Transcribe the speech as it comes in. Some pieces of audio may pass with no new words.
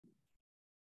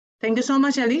Thank you so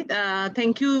much, Ali.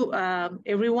 Thank you,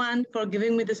 everyone, for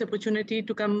giving me this opportunity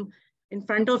to come in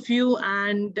front of you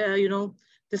and,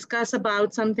 discuss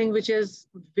about something which is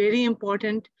very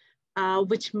important,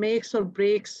 which makes or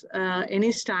breaks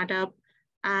any startup,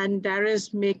 and that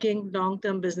is making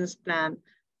long-term business plan.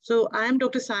 So I am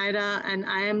Dr. Saira, and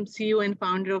I am CEO and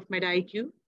founder of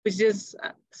medIQ, which is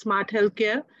smart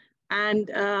healthcare. And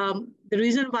the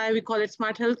reason why we call it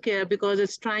smart healthcare, because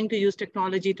it's trying to use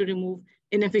technology to remove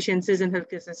inefficiencies in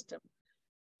healthcare system.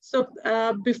 So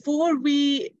before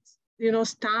we,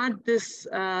 start this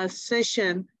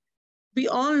session, we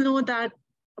all know that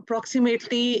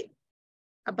approximately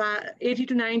about 80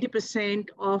 to 90%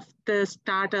 of the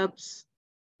startups,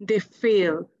 they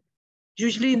fail.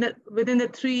 Usually within the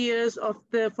 3 years of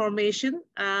the formation,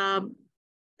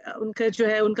 unka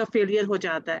failure ho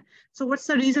jata hai. So what's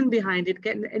the reason behind it?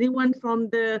 Can anyone from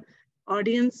the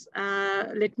audience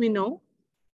let me know?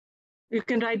 You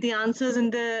can write the answers in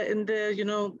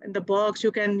the box.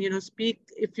 You can speak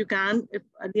if you can, if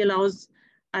Ali allows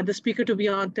the speaker to be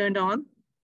turned on.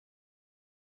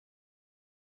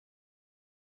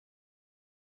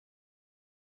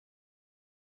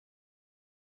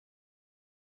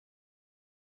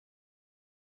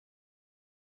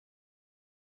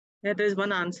 Yeah, there is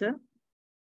one answer.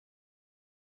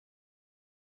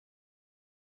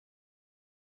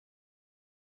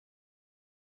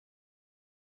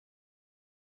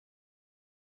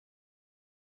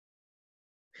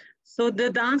 So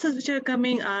the answers which are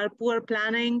coming are poor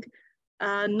planning,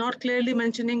 not clearly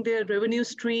mentioning their revenue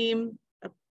stream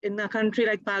in a country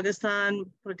like Pakistan,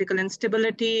 political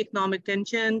instability, economic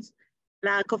tensions,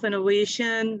 lack of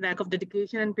innovation, lack of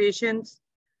dedication and patience,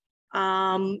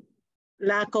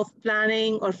 lack of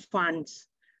planning or funds.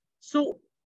 So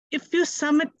if you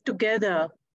sum it together,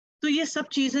 so ये सब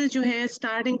चीजें जो हैं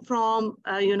starting from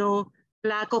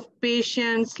lack of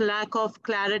patience, lack of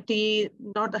clarity,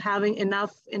 not having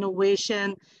enough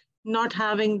innovation, not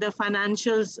having the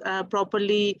financials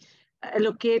properly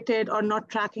allocated or not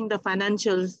tracking the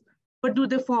financials, what do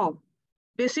they form?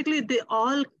 Basically, they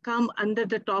all come under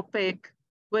the topic,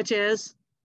 which is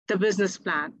the business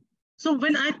plan. So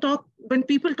when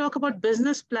people talk about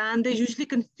business plan, they usually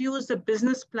confuse the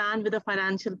business plan with a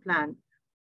financial plan.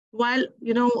 While,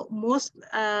 most,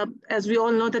 as we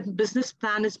all know, that business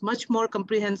plan is much more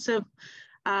comprehensive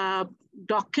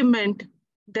document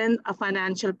than a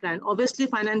financial plan. Obviously,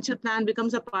 financial plan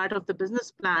becomes a part of the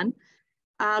business plan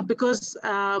because,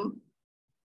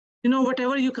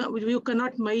 whatever you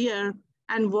cannot measure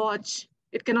and watch,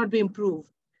 it cannot be improved.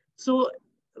 So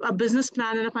a business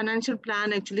plan and a financial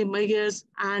plan actually measures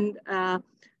and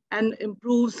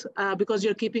improves because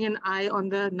you're keeping an eye on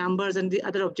the numbers and the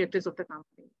other objectives of the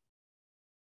company.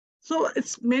 So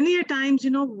it's many a times,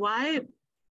 why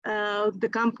the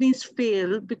companies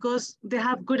fail, because they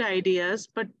have good ideas,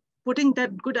 but putting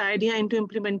that good idea into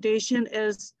implementation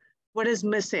is what is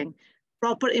missing,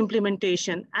 proper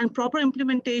implementation. And proper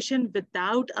implementation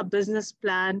without a business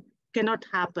plan cannot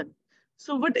happen.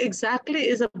 So what exactly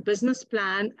is a business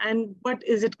plan and what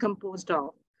is it composed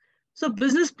of? So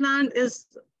business plan is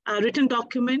a written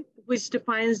document which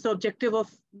defines the objective of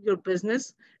your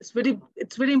business. It's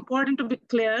very important to be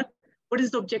clear what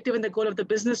is the objective and the goal of the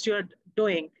business you're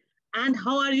doing and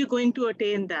how are you going to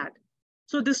attain that.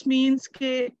 So this means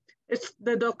this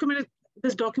document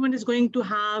is going to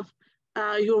have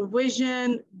your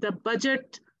vision, the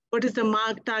budget, what is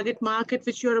the target market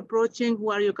which you're approaching, who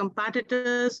are your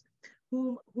competitors,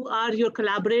 who are your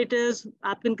collaborators,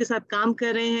 aap kinke saath kaam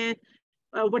kar rahe hain,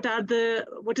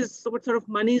 what sort of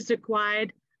money is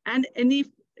required, and any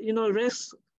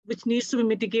risks which needs to be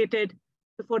mitigated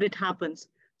before it happens.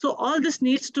 So all this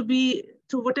needs to be,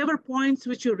 so whatever points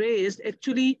which you raised,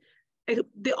 actually,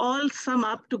 they all sum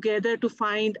up together to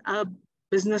find a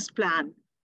business plan.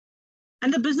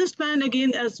 And the business plan,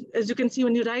 again, as you can see,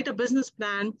 when you write a business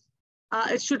plan,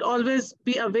 it should always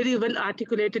be a very well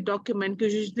articulated document,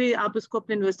 because usually aap usko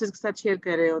apne investors ke saath share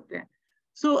kar rahe hote hain.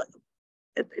 So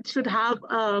it should have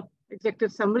an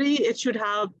executive summary. It should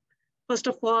have, first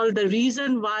of all, the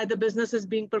reason why the business is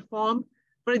being performed.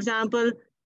 For example,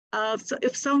 so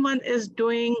if someone is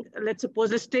doing, let's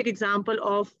take example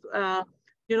of,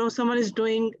 someone is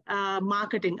doing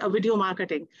marketing, a video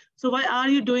marketing. So why are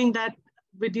you doing that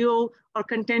video or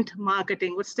content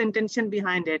marketing? What's the intention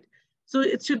behind it? So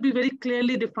it should be very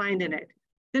clearly defined in it.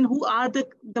 Then who are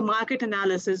the market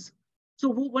analysis? So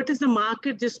what is the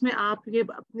market जिसमें आप ये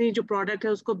अपनी जो product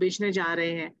है उसको बेचने जा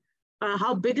रहे हैं?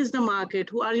 How big is the market?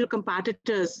 Who are your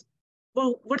competitors?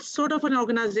 Well, what sort of an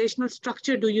organizational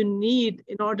structure do you need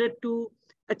in order to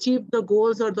achieve the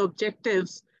goals or the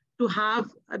objectives to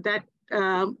have that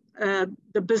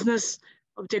the business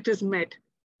objectives met.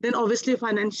 Then obviously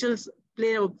financials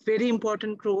play a very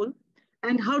important role.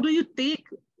 And how do you take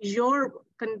your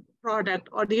product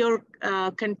or your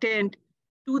content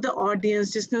to the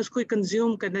audience जिसने उसको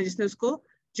consume करना है, जिसने उसको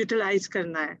utilize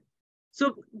करना है.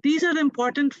 So these are the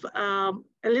important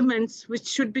elements which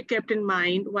should be kept in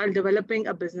mind while developing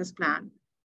a business plan.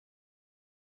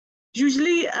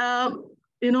 Usually,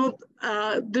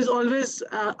 there's always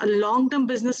a long-term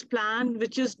business plan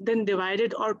which is then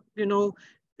divided, or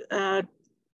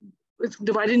it's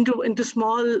divided into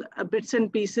small bits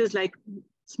and pieces, like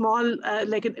small,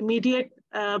 like an immediate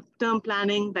term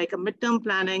planning, like a midterm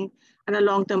planning, and a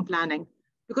long-term planning.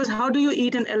 Because how do you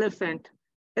eat an elephant?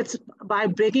 It's by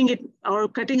breaking it or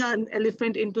cutting an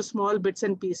elephant into small bits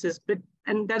and pieces,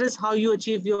 and that is how you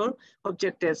achieve your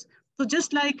objectives. So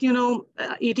just like,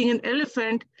 eating an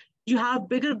elephant, you have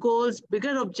bigger goals,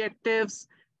 bigger objectives,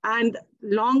 and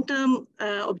long-term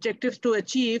objectives to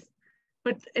achieve.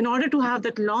 But in order to have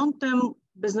that long-term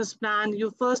business plan,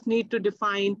 you first need to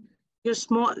define your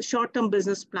short-term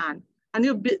business plan. And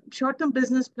your short-term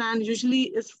business plan usually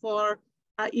is for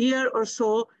a year or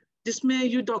so. जिसमें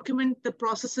you document the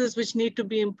processes which need to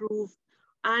be improved,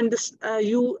 and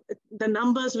the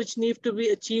numbers which need to be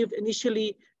achieved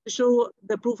initially to show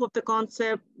the proof of the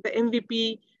concept, the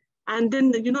MVP, and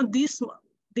then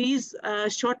these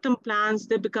short-term plans,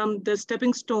 they become the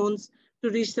stepping stones to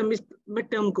reach the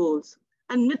midterm goals.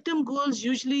 And midterm goals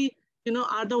usually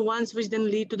are the ones which then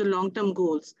lead to the long-term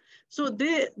goals. So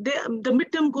the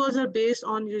midterm goals are based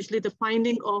on usually the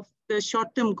finding of the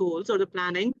short-term goals or the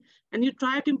planning, and you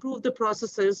try to improve the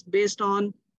processes based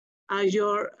on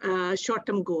your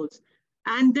short-term goals.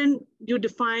 And then you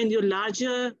define your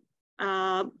larger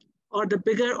or the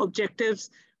bigger objectives,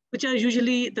 which are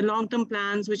usually the long-term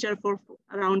plans, which are for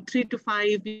around 3 to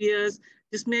 5 years.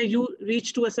 This may you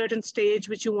reach to a certain stage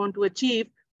which you want to achieve,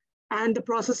 and the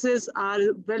processes are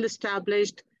well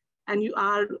established, and you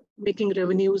are making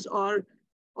revenues, or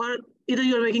either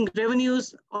you're making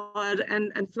revenues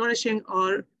and flourishing,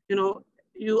 or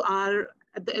you are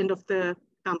at the end of the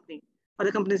company, or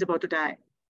the company is about to die.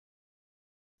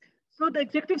 So the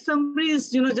executive summary is,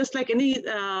 just like any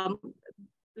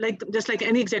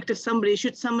executive summary,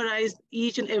 should summarize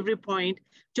each and every point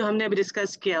जो हमने अभी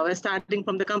discuss किया हुआ, starting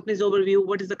from the company's overview.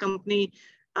 What is the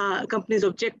company's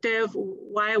objective?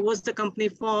 Why was the company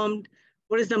formed?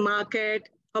 What is the market?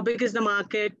 How big is the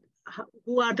market?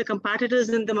 Who are the competitors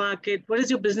in the market? What is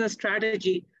your business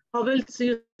strategy? How will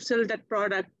you sell that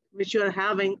product which you're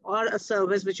having, or a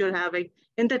service which you're having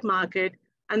in that market,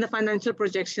 and the financial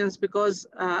projections, because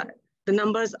the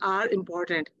numbers are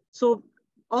important. So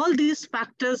all these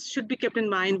factors should be kept in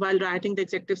mind while writing the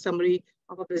executive summary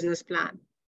of a business plan.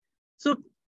 So,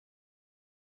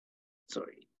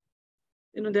 sorry,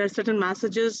 there are certain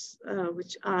messages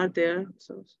which are there.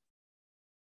 So.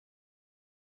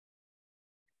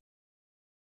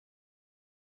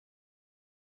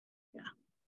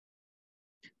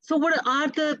 So what are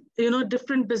the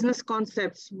different business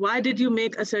concepts? Why did you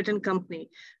make a certain company?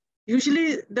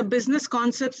 Usually the business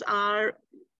concepts are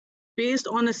based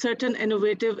on a certain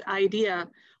innovative idea,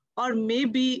 or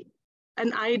maybe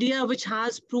an idea which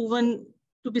has proven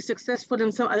to be successful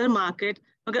in some other market.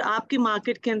 अगर आपके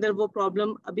market के अंदर वो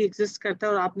problem अभी exist करता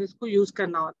है और आपने उसको use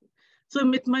करना होता है. So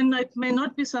it may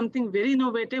not be something very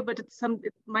innovative, but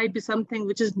it might be something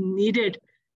which is needed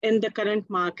in the current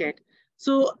market.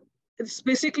 So it's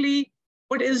basically,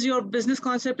 what is your business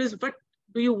concept is what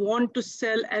do you want to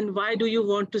sell, and why do you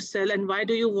want to sell, and why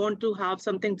do you want to have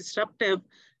something disruptive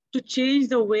to change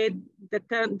the way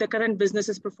the current business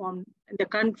is performed in the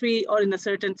country, or in a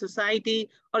certain society,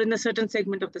 or in a certain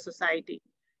segment of the society.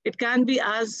 It can be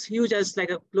as huge as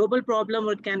like a global problem,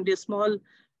 or it can be a small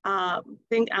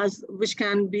thing which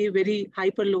can be very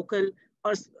hyper local,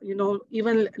 or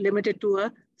even limited to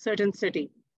a certain city.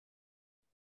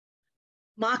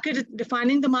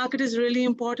 Defining the market is really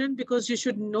important, because you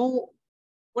should know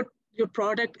what your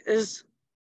product is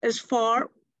for,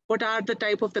 what are the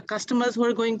type of the customers who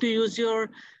are going to use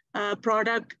your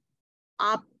product,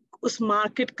 आप उस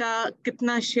market का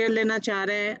कितना share लेना चाह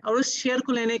रहे हैं, और उस share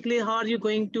को लेने के लिए how are you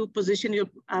going to position your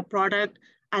product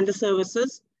and the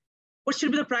services. What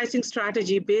should be the pricing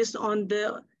strategy based on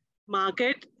the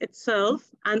market itself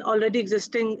and already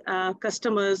existing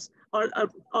customers, or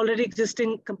already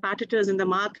existing competitors in the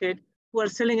market who are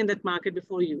selling in that market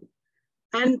before you.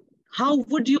 And how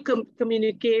would you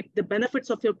communicate the benefits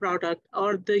of your product,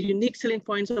 or the unique selling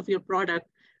points of your product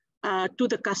to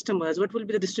the customers? What will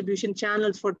be the distribution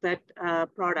channels for that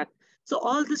product? So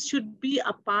all this should be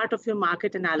a part of your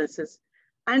market analysis.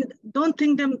 And don't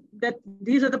think that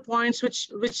these are the points which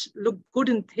look good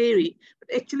in theory,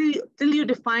 but actually till you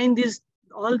define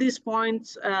all these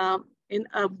points in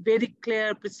a very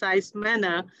clear, precise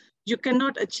manner, you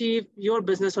cannot achieve your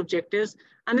business objectives.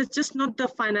 And it's just not the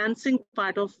financing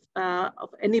part of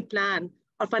any plan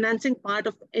or financing part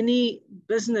of any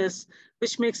business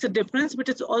which makes a difference, but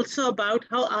it's also about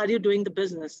how are you doing the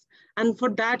business. And for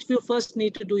that, you first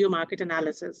need to do your market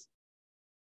analysis.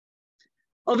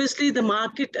 Obviously, the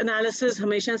market analysis,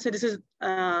 Hamesha said, this is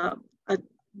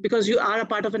because you are a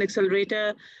part of an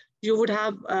accelerator, you would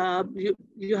have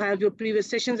you have your previous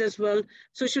sessions as well.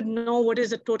 So you should know what is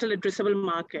the total addressable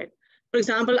market. For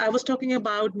example, I was talking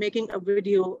about making a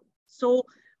video. So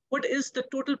what is the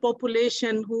total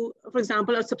population who, for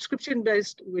example, a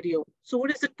subscription-based video? So what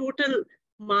is the total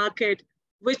market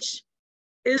which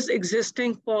is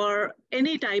existing for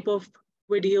any type of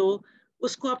video?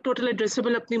 उसको आप total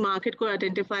addressable अपनी market को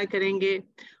identify करेंगे.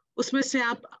 उसमें से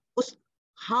आप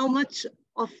how much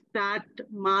of that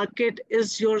market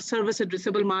is your service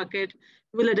addressable market?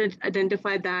 You will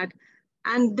identify that,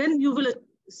 and then you will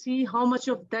see how much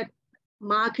of that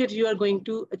market you are going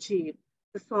to achieve,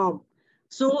 the SOM.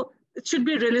 So it should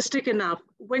be realistic enough.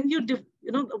 When you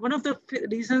one of the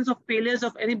reasons of failures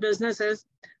of any business is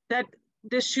that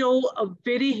they show a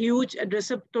very huge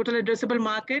total addressable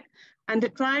market, and they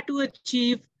try to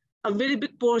achieve a very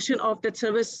big portion of that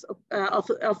service of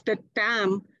the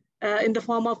TAM in the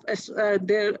form of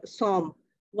their SOM,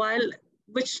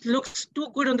 which looks too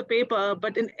good on the paper,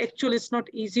 but in actual it's not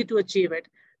easy to achieve it.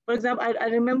 For example, I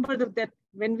remember that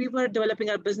when we were developing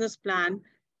our business plan,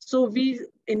 so we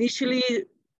initially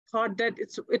thought that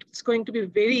it's going to be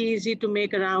very easy to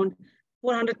make around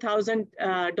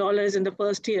 $400,000 in the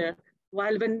first year,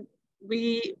 while when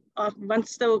we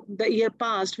once the year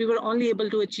passed, we were only able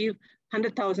to achieve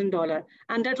 $100,000,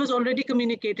 and that was already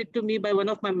communicated to me by one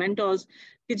of my mentors.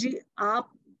 कि जी आप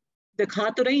दिखा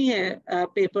तो रही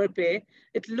हैं paper पे,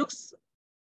 it looks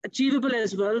achievable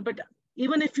as well, but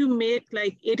even if you make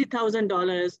like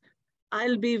 $80,000,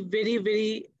 I'll be very,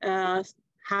 very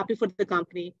happy for the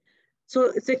company. So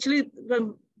it's actually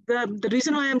the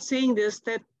reason why I'm saying this,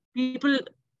 that people,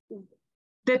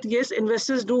 that yes,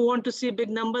 investors do want to see big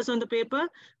numbers on the paper.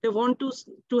 They want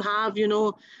to have,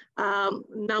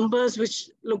 numbers which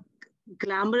look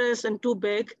glamorous and too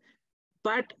big,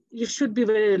 but you should be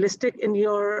very realistic in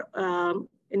your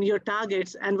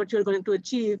targets and what you're going to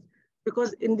achieve,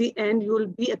 because in the end, you will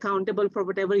be accountable for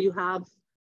whatever you have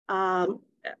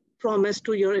promised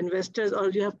to your investors, or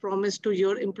you have promised to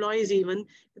your employees even,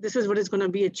 this is what is going to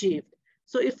be achieved.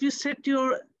 So if you set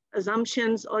your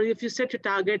assumptions or if you set your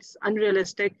targets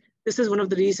unrealistic, this is one of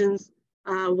the reasons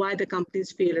why the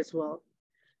companies fail as well.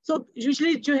 So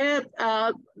usually जो है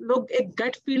लोग एक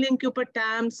gut feeling के ऊपर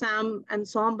TAM, SAM and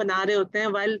SOM बना रहे होते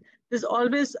हैं, while there's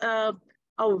always a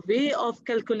way of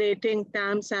calculating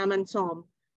TAM, SAM and SOM.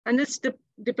 And it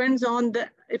depends on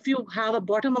if you have a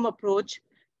bottom-up approach,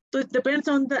 so it depends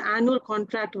on the annual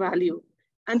contract value.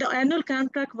 And the annual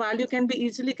contract value can be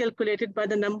easily calculated by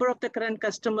the number of the current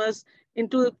customers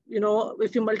into,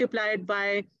 if you multiply it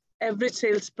by average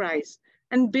sales price.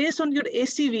 And based on your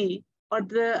ACV or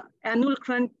the annual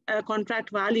contract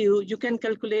value, you can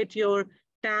calculate your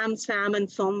TAM, SAM, and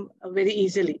SOM very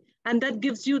easily. And that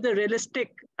gives you the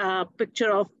realistic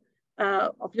picture of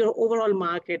your overall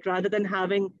market, rather than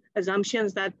having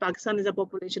assumptions that Pakistan is a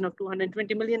population of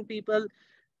 220 million people,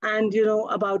 and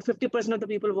about 50% of the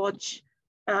people watch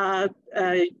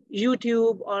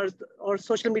YouTube or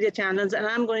social media channels, and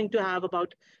I'm going to have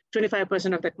about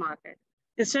 25% of that market.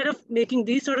 Instead of making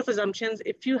these sort of assumptions,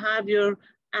 if you have your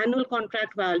annual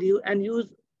contract value and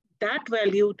use that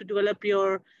value to develop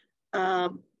your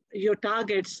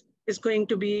targets, is going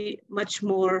to be much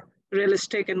more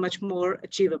realistic and much more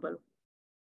achievable.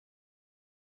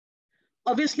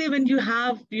 Obviously, when you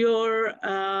have your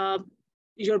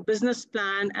business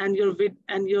plan and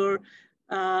your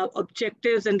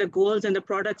objectives and the goals and the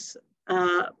products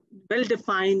well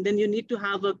defined, then you need to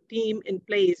have a team in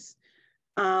place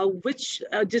which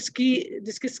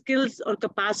जिसकी skills or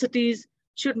capacities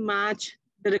should match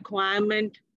the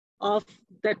requirement of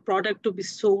that product to be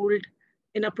sold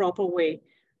in a proper way.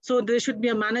 So there should be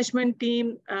a management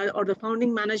team or the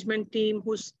founding management team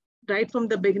who's right from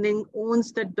the beginning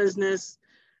owns that business,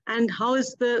 and how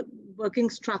is the working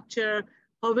structure,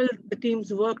 how will the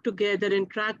teams work together,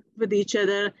 interact with each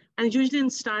other. And usually in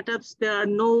startups, there are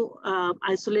no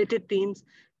isolated teams.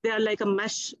 They are like a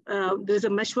mesh, there's a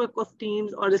meshwork of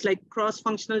teams, or there's like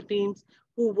cross-functional teams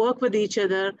who work with each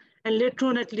other. And later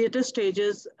on, at later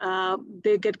stages,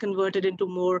 they get converted into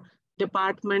more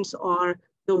departments or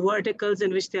the verticals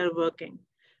in which they are working.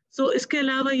 So iske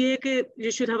alawa ye कि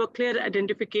you should have a clear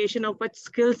identification of what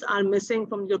skills are missing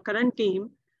from your current team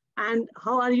and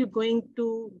how are you going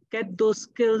to get those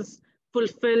skills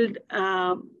fulfilled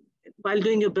while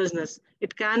doing your business.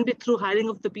 It can be through hiring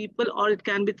of the people, or it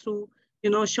can be through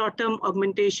short-term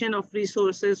augmentation of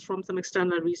resources from some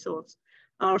external resource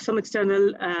or some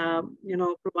external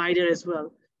provider as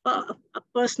well. A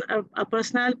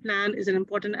personal plan is an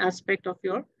important aspect of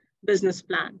your business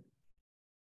plan.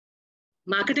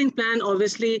 Marketing plan,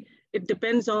 obviously, it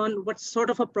depends on what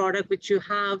sort of a product which you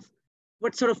have,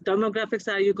 what sort of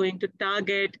demographics are you going to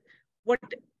target,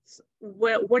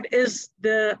 what is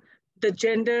the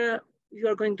gender you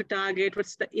are going to target,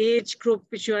 what's the age group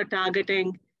which you are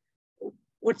targeting,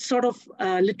 what sort of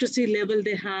literacy level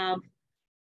they have,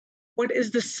 what is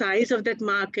the size of that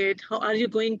market, how are you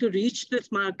going to reach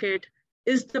this market,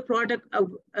 is the product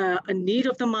a need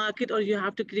of the market, or you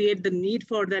have to create the need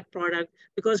for that product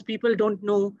because people don't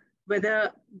know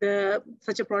whether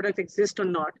such a product exists or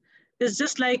not. It's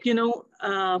just like,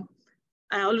 I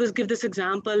always give this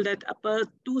example that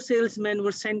two salesmen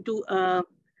were sent to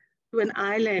an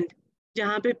island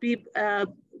jahan pe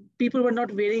people were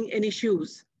not wearing any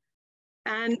shoes.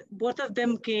 And both of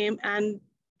them came and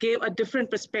gave a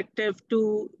different perspective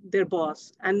to their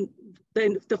boss. And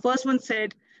then the first one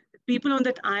said, people on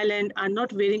that island are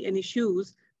not wearing any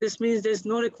shoes. This means there's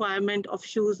no requirement of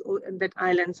shoes in that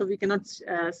island, so we cannot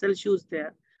sell shoes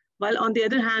there. While on the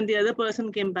other hand, the other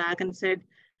person came back and said,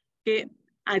 okay,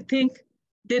 I think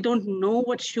they don't know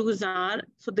what shoes are,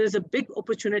 so there's a big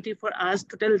opportunity for us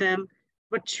to tell them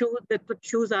what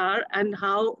shoes are and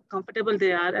how comfortable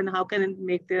they are and how can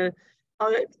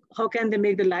they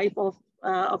make the life of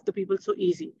the people so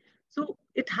easy. So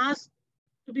it has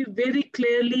to be very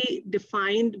clearly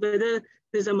defined whether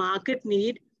there's a market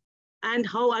need and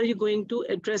how are you going to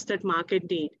address that market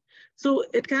need. So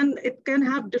it can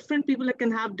have different people that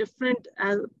can have different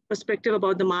perspective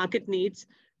about the market needs.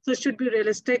 So it should be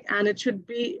realistic and it should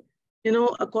be,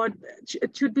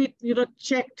 it should be,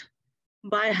 checked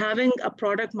by having a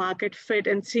product market fit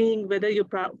and seeing whether your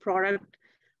product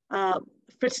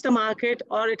fits the market,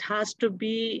 or it has to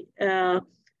be,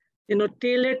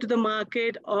 tailored to the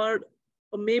market, or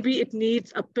maybe it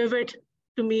needs a pivot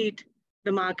to meet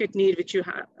the market need which you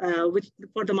have,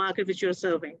 for the market which you're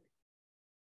serving.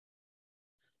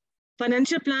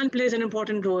 Financial plan plays an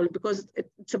important role because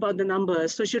it's about the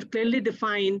numbers. So you should clearly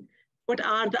define what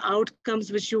are the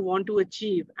outcomes which you want to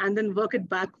achieve, and then work it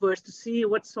backwards to see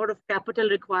what sort of capital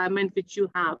requirement which you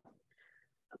have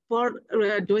for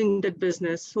doing that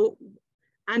business. So,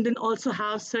 and then also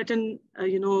have certain,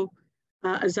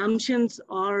 assumptions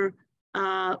or,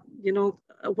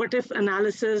 what if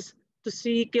analysis to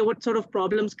see what sort of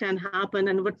problems can happen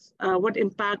and what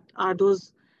impact are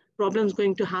those problems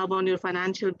going to have on your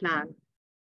financial plan.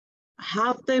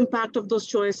 Have the impact of those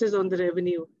choices on the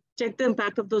revenue. Check the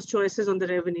impact of those choices on the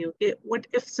revenue. Okay, what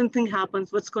if something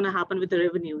happens, what's going to happen with the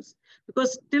revenues?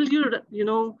 Because till you're,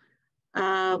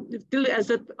 till as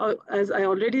I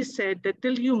already said, that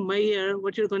till you measure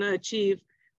what you're going to achieve,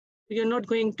 you're not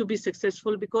going to be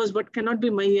successful, because what cannot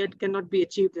be measured cannot be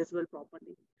achieved as well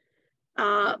properly.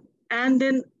 And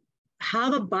then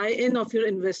have a buy-in of your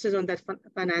investors on that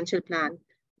financial plan,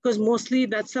 because mostly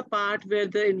that's a part where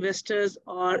the investors,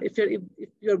 or if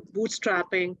you're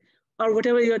bootstrapping or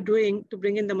whatever you're doing to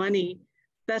bring in the money,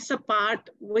 that's a part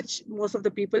which most of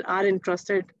the people are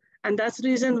interested. And that's the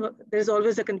reason there's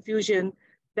always a confusion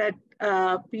that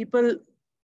people,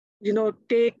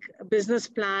 take a business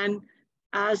plan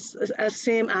as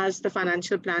same as the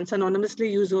financial plan.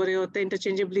 Synonymously use ho rahe hote,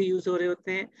 interchangeably use ho rahe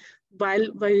hote, while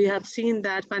we have seen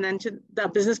that the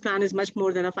business plan is much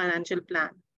more than a financial plan.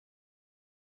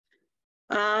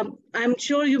 I'm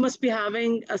sure you must be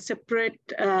having a separate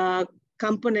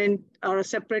component or a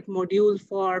separate module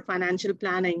for financial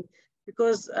planning,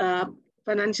 because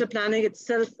financial planning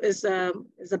itself is a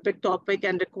big topic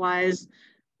and requires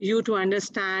you to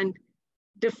understand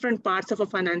different parts of a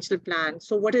financial plan.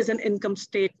 So what is an income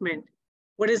statement?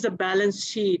 What is a balance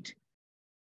sheet?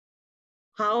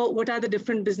 What are the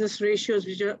different business ratios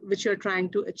which you're trying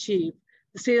to achieve?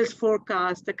 The sales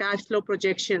forecast, the cash flow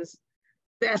projections,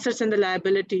 the assets and the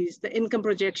liabilities, the income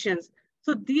projections.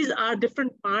 So these are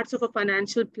different parts of a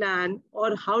financial plan,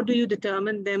 or how do you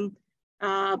determine them?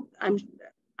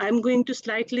 I'm going to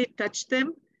slightly touch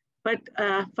them, but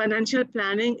financial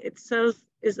planning itself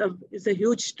is a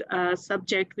huge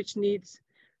subject which needs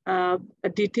a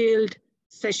detailed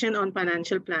session on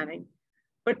financial planning.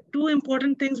 But two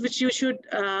important things which you should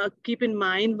keep in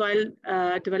mind while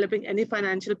developing any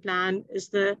financial plan is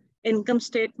the income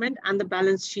statement and the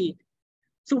balance sheet.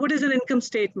 So what is an income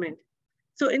statement?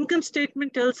 So income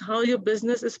statement tells how your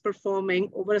business is performing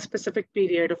over a specific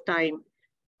period of time.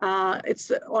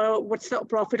 Or what's the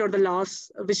profit or the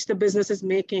loss which the business is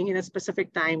making in a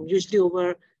specific time, usually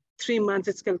over 3 months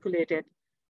it's calculated.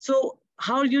 So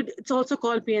it's also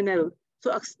called P&L.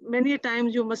 So many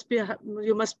times you must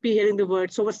be hearing the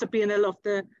word, so what's the P&L of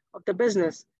the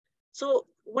business? So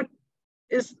what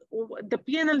is the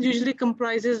P&L usually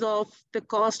comprises of the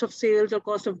cost of sales or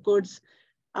cost of goods.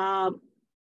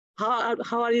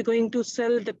 How are you going to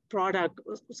sell the product?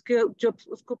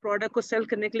 Usko product ko sell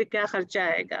karne ke liye kya kharcha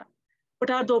aayega? What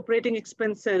are the operating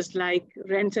expenses like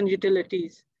rents and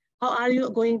utilities? How are you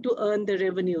going to earn the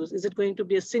revenues? Is it going to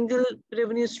be a single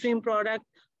revenue stream product,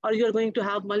 or you're going to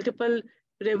have multiple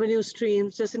revenue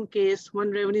streams just in case one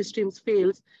revenue stream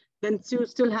fails, then you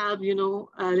still have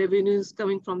revenues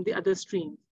coming from the other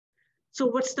streams. So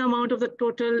what's the amount of the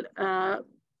total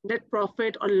net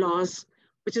profit or loss,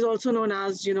 which is also known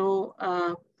as,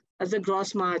 as the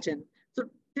gross margin. So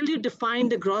till you define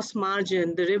the gross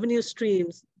margin, the revenue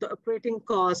streams, the operating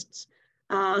costs,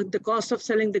 the cost of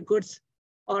selling the goods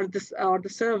or the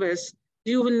service,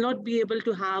 you will not be able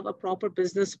to have a proper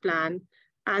business plan,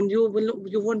 and you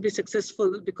won't be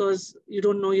successful because you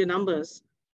don't know your numbers.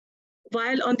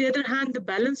 While on the other hand, the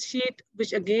balance sheet,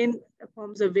 which again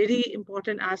forms a very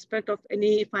important aspect of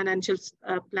any financial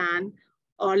plan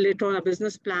or later on a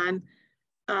business plan,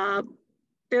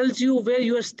 tells you where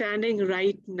you are standing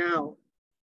right now.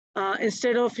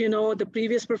 Instead of the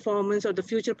previous performance or the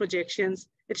future projections,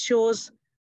 it shows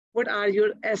what are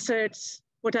your assets,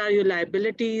 what are your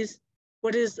liabilities,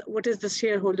 what is the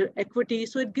shareholder equity.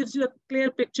 So it gives you a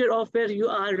clear picture of where you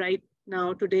are right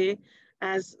now today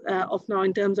as of now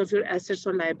in terms of your assets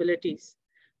or liabilities.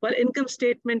 While income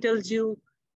statement tells you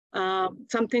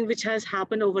something which has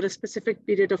happened over a specific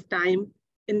period of time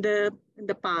in the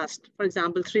past, for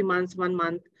example, 3 months, 1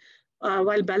 month,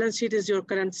 while balance sheet is your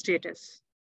current status.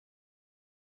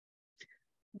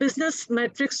 Business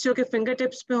metrics जो कि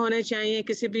fingertips पे होने चाहिए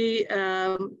किसी भी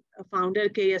founder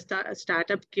के या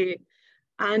startup के,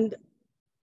 and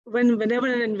whenever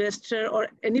an investor or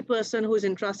any person who is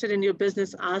interested in your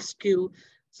business asks you,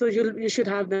 so you should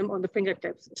have them on the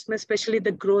fingertips, especially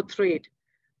the growth rate.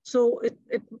 So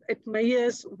it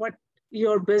measures what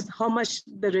your business, how much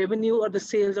the revenue or the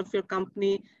sales of your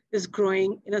company is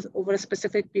growing over a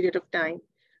specific period of time.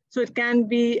 So it can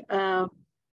be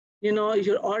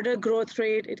your order growth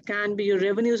rate, it can be your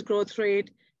revenues growth rate,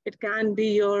 it can be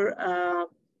your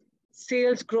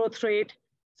sales growth rate.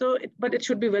 So, but it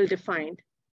should be well defined.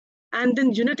 And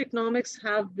then unit economics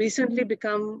have recently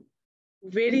become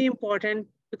very important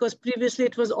because previously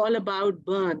it was all about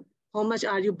burn. How much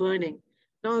are you burning?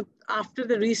 Now, after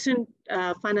the recent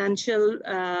financial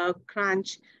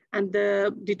crunch and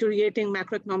the deteriorating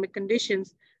macroeconomic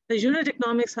conditions, the unit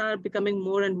economics are becoming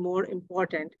more and more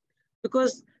important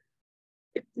because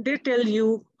they tell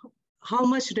you how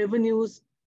much revenues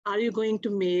are you going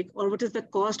to make, or what is the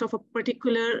cost of a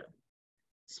particular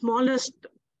smallest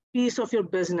piece of your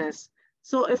business.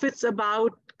 So if it's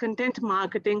about content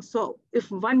marketing, so if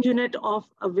 1 unit of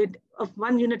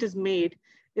 1 unit is made,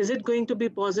 is it going to be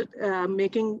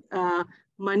making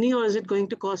money, or is it going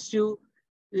to cost you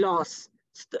loss?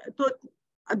 So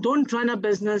don't run a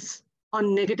business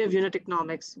on negative unit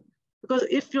economics, because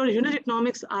if your unit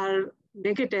economics are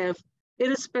negative,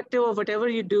 irrespective of whatever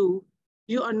you do,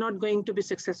 you are not going to be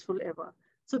successful ever.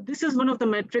 So this is one of the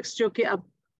metrics,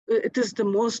 it is the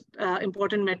most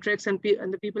important metrics, and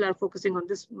the people are focusing on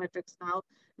this metrics now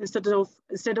instead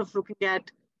of looking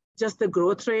at just the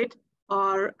growth rate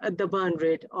or the burn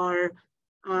rate, or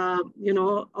how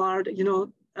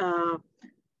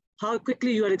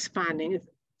quickly you are expanding.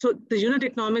 So the unit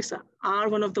economics are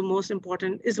one of the most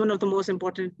important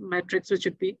metrics which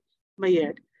should be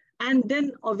measured. And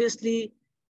then obviously,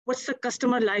 what's the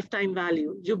customer lifetime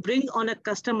value? You bring on a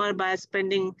customer by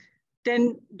spending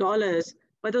 $10,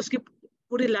 but उसकी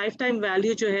पूरी lifetime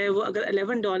value जो है वो अगर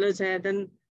 $11 है,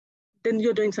 then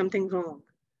you're doing something wrong.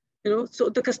 So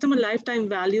the customer lifetime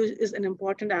value is an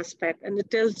important aspect, and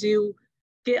it tells you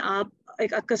कि आप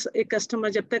एक customer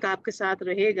जब तक आपके साथ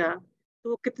रहेगा तो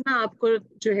वो कितना आपको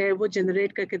जो है वो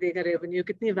generate करके देगा revenue,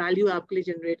 कितनी value आपके लिए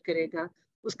generate करेगा,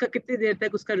 उसका कितनी देर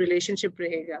तक उसका relationship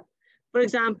रहेगा. For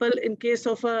example, in case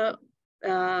of for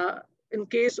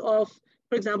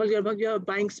example, you're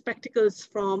buying spectacles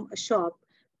from a shop,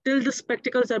 till the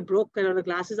spectacles are broken or the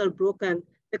glasses are broken,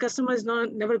 the customer is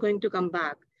never going to come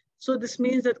back. So this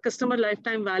means that customer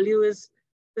lifetime value is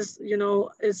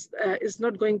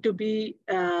not going to be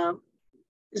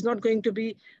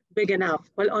big enough.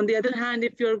 Well, on the other hand,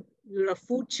 if you're a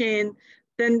food chain,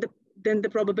 then then the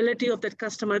probability of that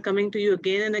customer coming to you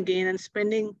again and again and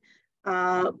spending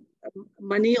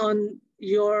money on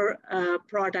your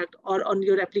product or on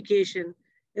your application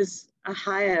is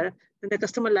higher, then the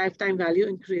customer lifetime value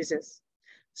increases.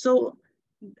 So,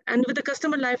 and with the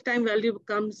customer lifetime value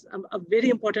comes a very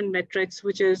important metrics,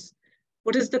 which is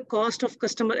what is the cost of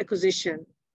customer acquisition.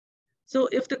 So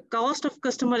if the cost of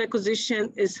customer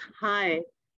acquisition is high,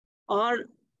 or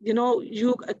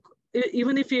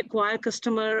even if you acquire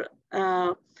customer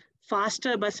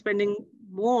faster by spending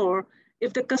more,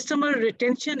 if the customer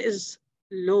retention is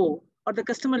low, or the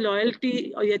customer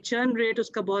loyalty or your churn rate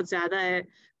uska bahut zyada hai,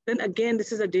 then again,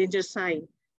 this is a danger sign,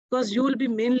 because you will be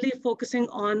mainly focusing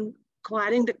on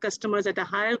acquiring the customers at a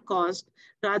higher cost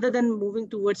rather than moving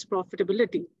towards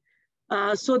profitability.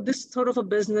 So this sort of a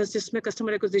business, just my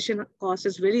customer acquisition cost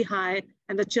is very high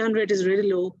and the churn rate is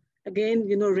really low. Again,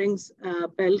 rings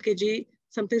bell KG,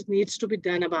 something needs to be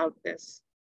done about this.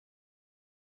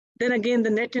 Then again, the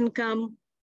net income,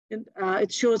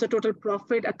 it shows the total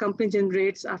profit a company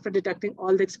generates after deducting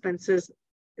all the expenses.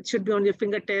 It should be on your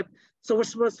fingertip. So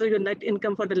what was your net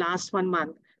income for the last 1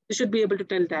 month? You should be able to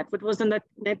tell that. What was the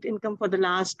net income for the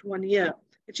last 1 year?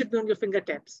 It should be on your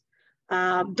fingertips.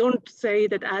 Don't say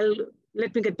that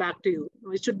let me get back to you.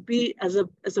 It should be as a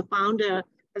founder,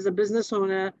 as a business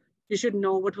owner, you should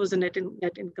know what was the net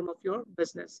income of your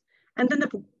business. And then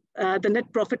the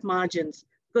net profit margins,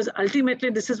 because ultimately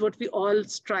this is what we all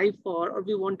strive for or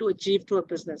we want to achieve to a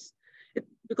business.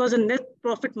 Because the net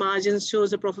profit margins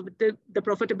shows the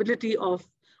profitability of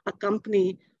a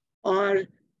company, or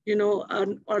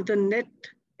the net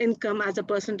income as a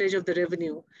percentage of the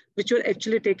revenue, which you're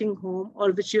actually taking home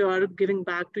or which you are giving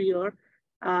back to your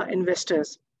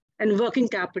investors. And working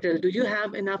capital, do you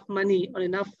have enough money or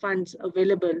enough funds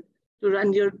available to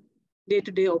run your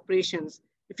day-to-day operations?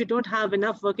 If you don't have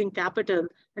enough working capital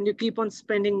and you keep on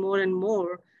spending more and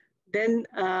more, then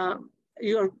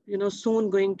you're soon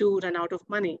going to run out of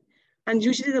money. And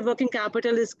usually the working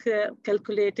capital is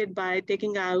calculated by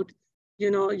taking out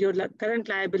your current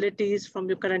liabilities from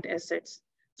your current assets.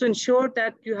 So ensure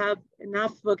that you have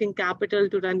enough working capital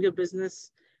to run your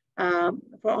business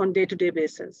on day-to-day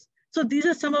basis. So these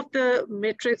are some of the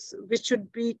metrics which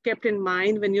should be kept in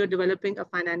mind when you're developing a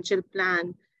financial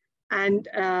plan, and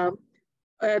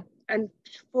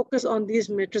focus on these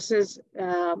matrices.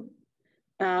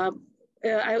 I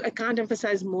can't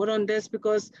emphasize more on this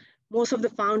because most of the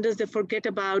founders, they forget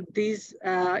about these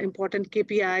important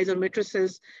KPIs or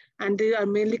matrices, and they are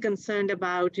mainly concerned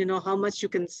about how much you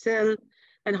can sell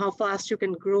and how fast you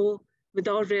can grow,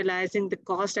 without realizing the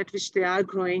cost at which they are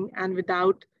growing, and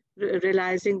without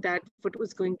realizing that what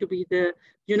was going to be the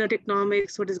unit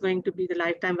economics, what is going to be the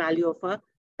lifetime value of a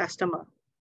customer.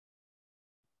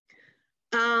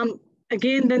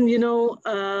 Again, then, you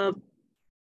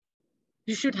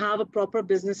should have a proper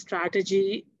business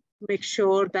strategy. Make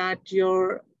sure that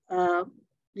your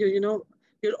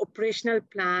operational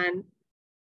plan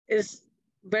is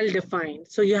well defined.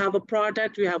 So you have a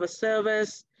product, you have a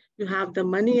service, you have the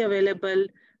money available,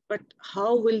 but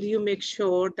how will you make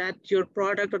sure that your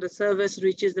product or the service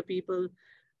reaches the people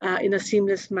in a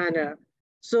seamless manner?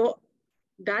 So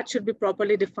that should be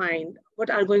properly defined. What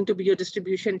are going to be your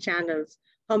distribution channels?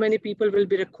 How many people will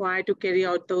be required to carry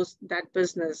out that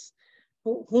business?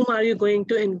 Whom are you going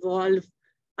to involve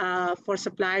for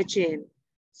supply chain?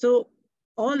 So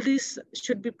all these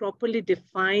should be properly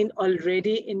defined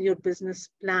already in your business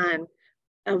plan,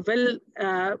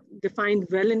 defined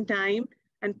well in time,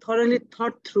 and thoroughly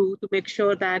thought through to make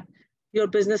sure that your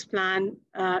business plan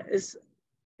is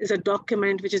a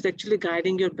document which is actually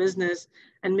guiding your business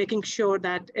and making sure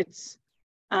that it's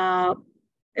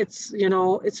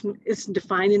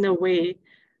defined in a way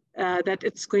that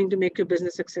it's going to make your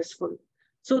business successful.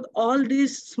 So all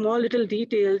these small little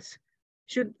details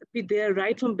should be there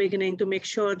right from beginning to make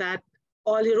sure that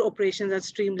all your operations are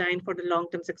streamlined for the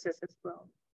long-term success as well.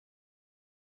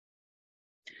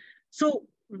 So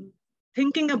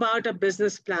thinking about a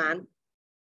business plan,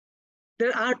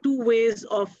 there are two ways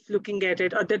of looking at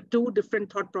it, or there are two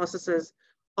different thought processes,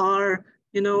 or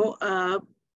there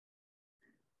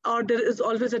is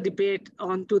always a debate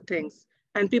on two things.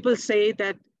 And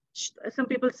some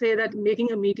people say that making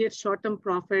immediate short-term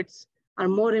profits are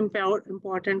more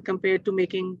important compared to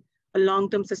making a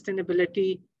long-term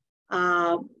sustainability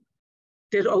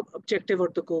their objective or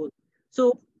the goal.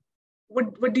 So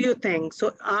what do you think?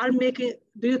 So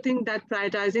do you think that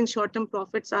prioritizing short-term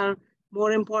profits are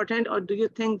more important, or do you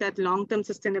think that long-term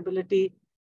sustainability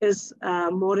is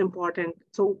more important?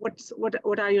 So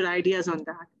what are your ideas on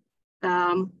that?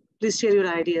 Please share your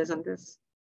ideas on this.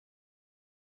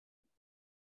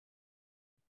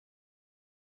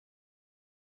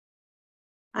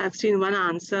 I've seen one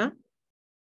answer.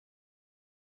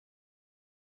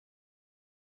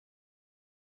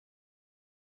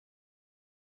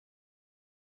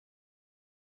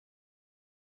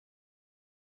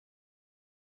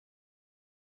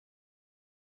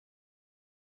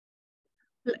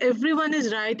 Everyone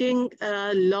is writing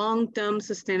long-term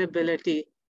sustainability.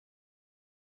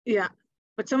 Yeah,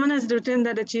 but someone has written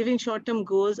that achieving short-term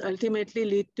goals ultimately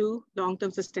lead to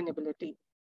long-term sustainability,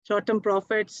 short-term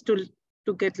profits to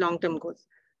get long-term goals.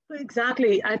 So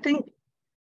exactly, I think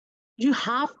you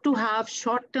have to have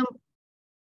short-term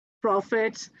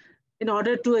profits in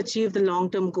order to achieve the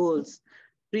long-term goals.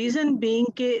 Reason being,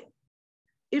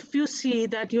 if you see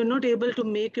that you're not able to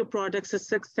make your products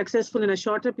successful in a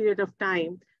shorter period of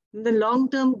time, the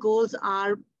long-term goals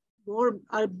are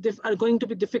going to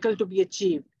be difficult to be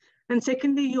achieved. And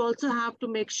secondly, you also have to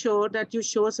make sure that you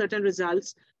show certain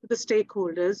results to the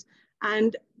stakeholders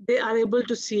and they are able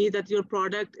to see that your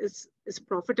product is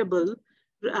profitable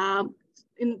to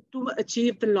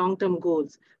achieve the long-term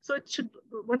goals. So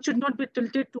one should not be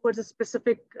tilted towards a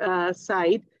specific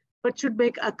side, but should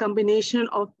make a combination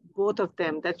of both of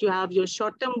them, that you have your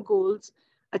short-term goals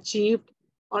achieved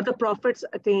or the profits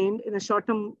attained in a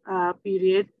short-term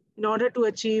period in order to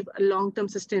achieve a long-term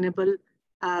sustainable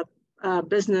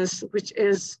business, which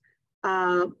is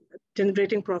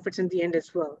generating profits in the end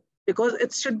as well. Because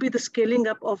it should be the scaling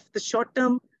up of the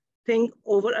short-term thing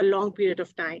over a long period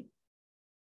of time.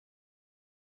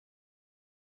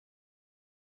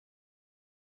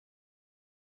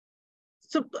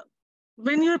 So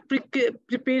when you're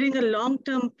preparing a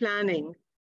long-term planning,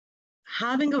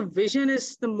 having a vision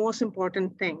is the most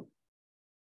important thing.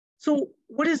 So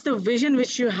what is the vision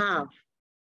which you have?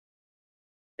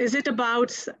 Is it about,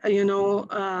 so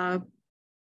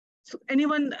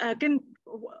anyone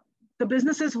the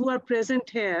businesses who are present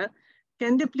here,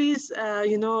 can they please,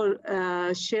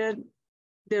 share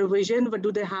their vision? What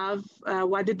do they have?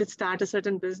 Why did they start a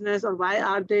certain business, or why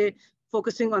are they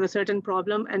focusing on a certain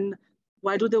problem, and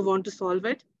why do they want to solve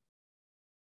it?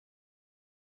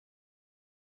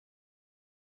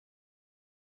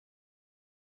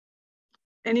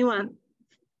 Anyone?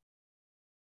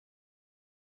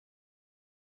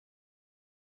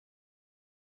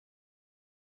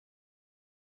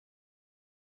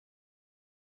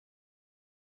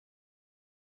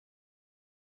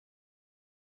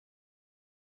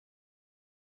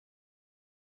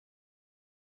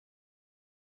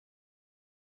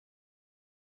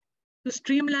 To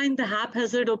streamline the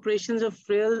haphazard operations of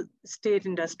real estate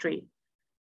industry.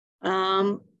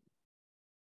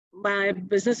 My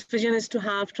business vision is to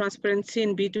have transparency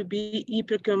in B2B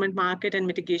e-procurement market and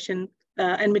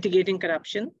mitigating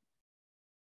corruption.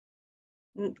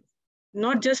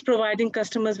 Not just providing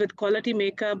customers with quality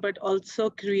makeup, but also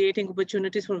creating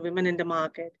opportunities for women in the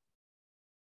market.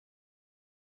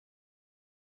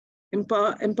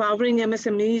 Empowering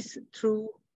MSMEs through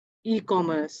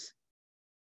e-commerce.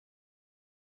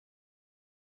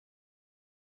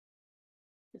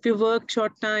 If you work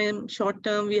short term,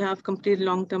 we have complete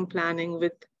long-term planning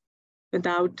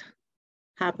without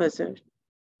haphazard,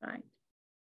 right?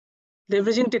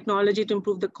 Leveraging technology to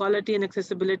improve the quality and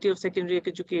accessibility of secondary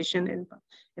education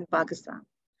in Pakistan.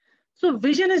 So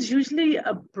vision is usually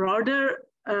a broader,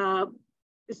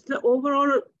 it's the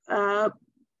overall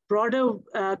broader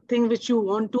thing which you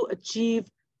want to achieve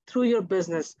through your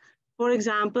business. For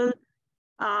example,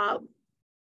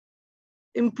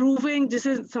 improving, this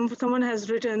is someone has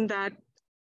written that,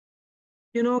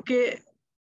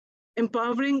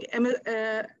 empowering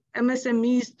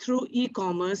MSMEs through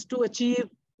e-commerce to achieve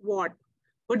what?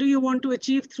 What do you want to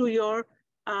achieve through your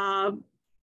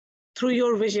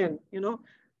vision?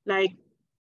 Like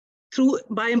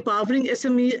by empowering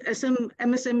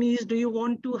MSMEs, do you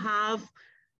want to have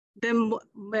them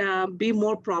be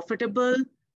more profitable,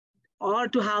 or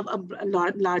to have a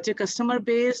larger customer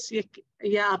base?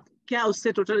 Yeah, क्या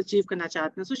उससे total achieve करना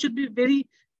चाहते हैं? So should be very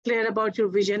clear about your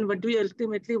vision. What do you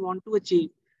ultimately want to achieve?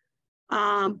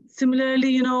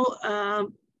 Similarly,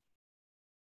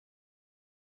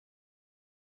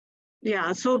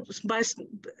 yeah, so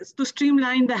to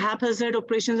streamline the haphazard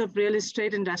operations of real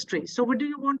estate industry. So what do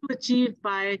you want to achieve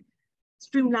by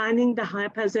streamlining the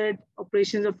haphazard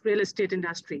operations of real estate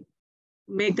industry?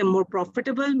 Make them more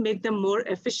profitable, make them more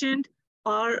efficient,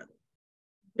 or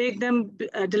make them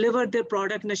deliver their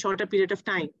product in a shorter period of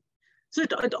time. So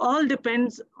it all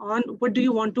depends on what do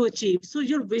you want to achieve. So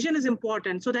your vision is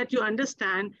important so that you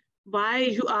understand why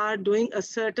you are doing a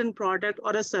certain product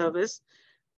or a service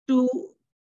to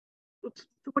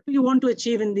what do you want to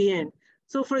achieve in the end.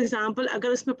 So for example,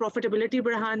 agar isme profitability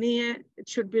बढ़ानी hai, it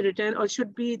should be written, or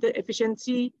should be the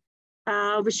efficiency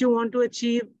which you want to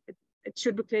achieve. It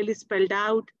should be clearly spelled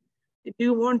out. If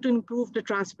you want to improve the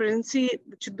transparency, it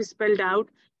should be spelled out,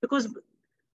 because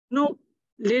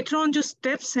later on just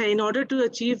steps in order to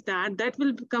achieve that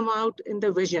will come out in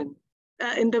the vision,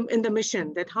 in the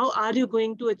mission, that how are you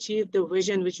going to achieve the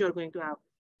vision which you are going to have.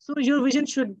 So your vision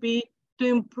should be to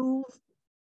improve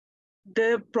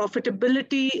the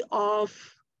profitability of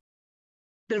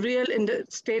the real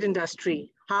estate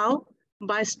industry. How?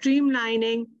 By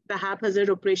streamlining the haphazard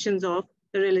operations of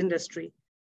the real industry.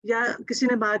 या किसी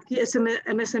ने बात की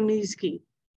MSMEs की,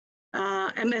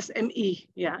 MSME,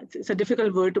 yeah, it's a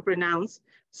difficult word to pronounce.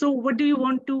 So what do you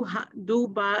want to do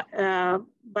by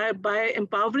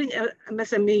empowering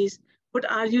MSMEs? What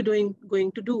are you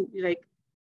going to do? Like,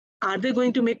 are they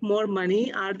going to make more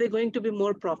money? Are they going to be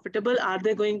more profitable? Are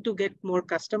they going to get more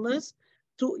customers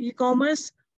through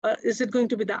e-commerce? Is it going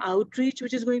to be the outreach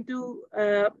which is going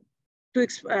to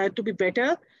be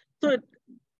better? So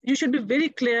you should be very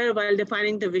clear while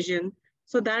defining the vision,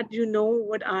 so that you know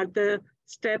what are the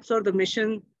steps or the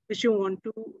mission which you want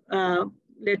to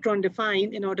later on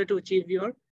define in order to achieve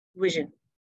your vision.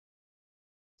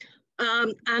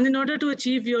 And in order to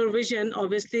achieve your vision,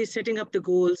 obviously setting up the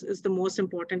goals is the most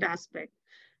important aspect.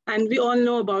 And we all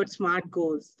know about SMART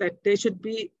goals, that they should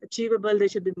be achievable, they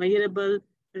should be measurable,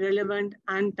 relevant,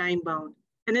 and time-bound.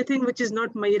 Anything which is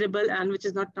not measurable and which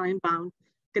is not time-bound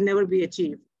can never be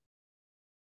achieved.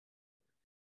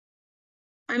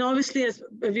 And obviously, as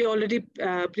we already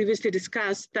previously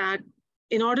discussed, that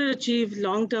in order to achieve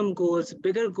long-term goals,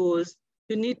 bigger goals,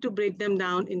 you need to break them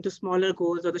down into smaller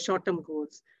goals or the short-term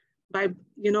goals by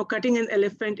cutting an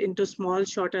elephant into smaller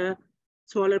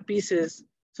pieces.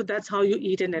 So that's how you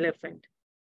eat an elephant.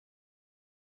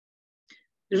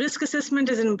 Risk assessment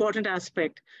is an important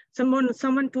aspect. Someone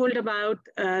wrote about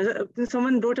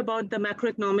the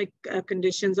macroeconomic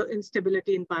conditions or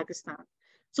instability in Pakistan.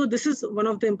 So this is one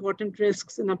of the important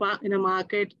risks in a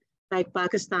market like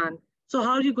Pakistan. So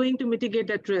how are you going to mitigate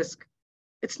that risk?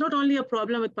 It's not only a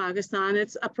problem with Pakistan,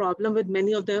 it's a problem with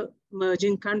many of the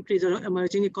emerging countries or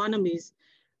emerging economies,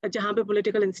 jahan pe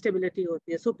political instability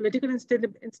hoti hai. So political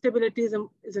instability is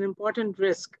an important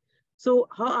risk. So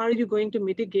how are you going to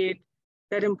mitigate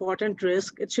that important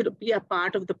risk? It should be a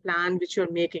part of the plan which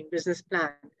you're making, business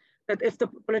plan, that if the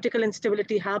political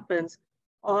instability happens,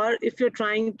 or if you're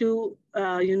trying to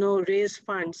raise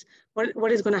funds,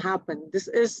 what is going to happen?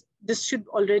 This should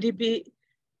already be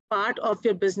part of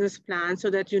your business plan, so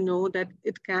that you know that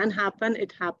it can happen,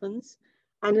 it happens,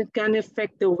 and it can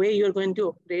affect the way you're going to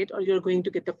operate or you're going to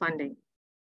get the funding.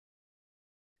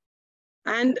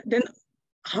 And then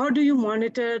how do you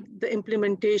monitor the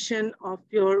implementation of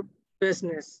your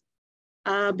business?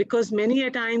 Because many a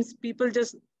times people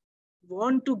just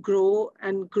want to grow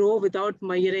and grow without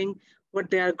measuring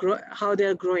how they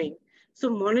are growing. So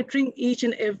monitoring each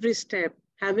and every step,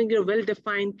 having your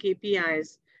well-defined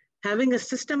KPIs, having a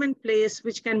system in place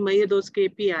which can measure those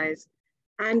KPIs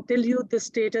and tell you the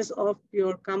status of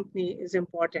your company is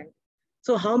important.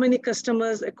 So how many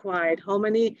customers acquired,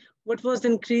 what was the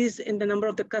increase in the number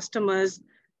of the customers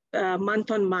month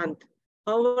on month?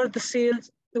 How were the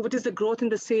sales, what is the growth in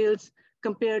the sales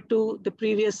compared to the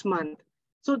previous month?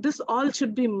 So this all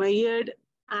should be measured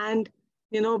and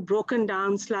broken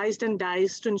down, sliced and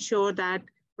diced to ensure that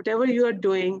whatever you are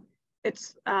doing,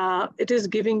 it is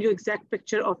giving you exact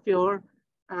picture of your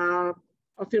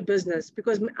business.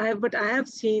 Because what I have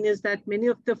seen is that many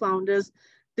of the founders,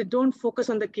 they don't focus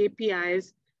on the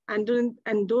KPIs and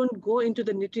don't go into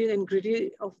the nitty and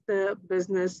gritty of the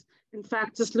business. In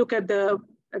fact, just look at the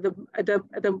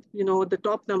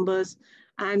top numbers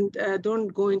and don't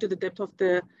go into the depth of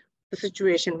the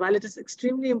situation. While it is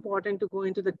extremely important to go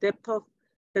into the depth of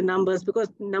the numbers, because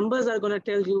numbers are going to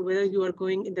tell you whether you are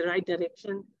going in the right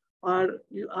direction or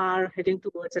you are heading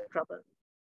towards a trouble.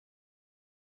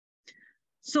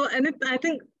 So, I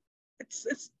think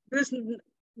there's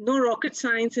no rocket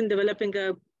science in developing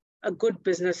a good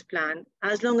business plan,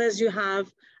 as long as you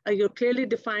have your clearly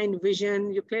defined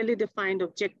vision, your clearly defined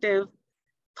objective,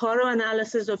 thorough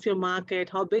analysis of your market,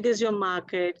 how big is your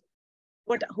market,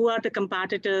 who are the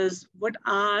competitors, what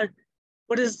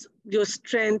is your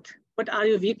strength, what are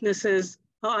your weaknesses,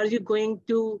 how are you going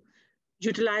to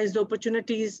utilize the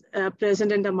opportunities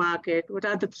present in the market, what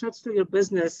are the threats to your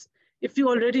business. If you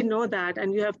already know that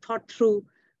and you have thought through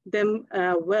them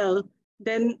well,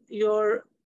 then you're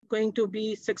going to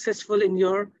be successful in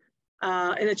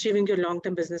achieving your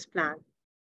long-term business plan.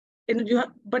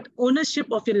 But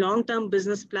ownership of your long-term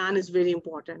business plan is very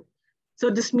important. So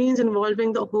this means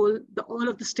involving all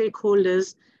of the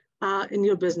stakeholders in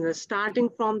your business, starting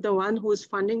from the one who is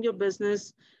funding your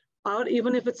business, or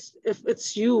even if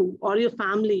it's you or your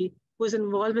family who is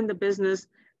involved in the business,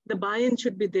 the buy-in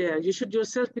should be there. You should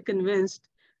yourself be convinced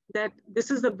that this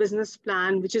is the business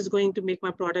plan which is going to make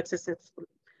my product successful.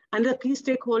 And the key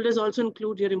stakeholders also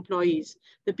include your employees,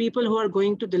 the people who are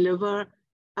going to deliver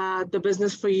the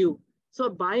business for you. So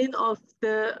buy-in of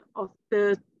the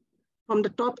from the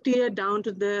top tier down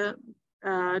to the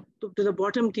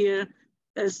bottom tier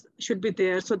should be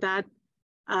there, so that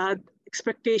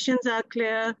expectations are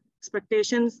clear,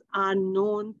 expectations are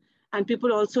known, and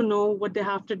people also know what they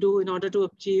have to do in order to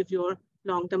achieve your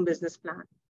long-term business plan.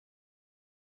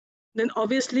 Then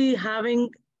obviously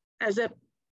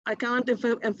I can't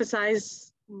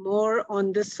emphasize more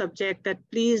on this subject, that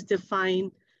please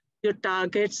define your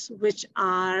targets which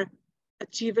are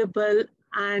achievable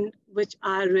and which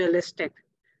are realistic.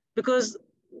 Because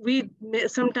we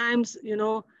sometimes,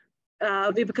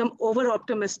 we become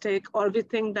over-optimistic, or we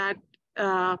think that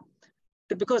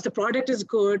because the product is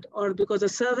good or because the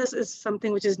service is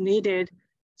something which is needed,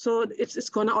 so it's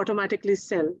going to automatically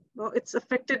sell. No, it's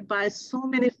affected by so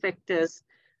many factors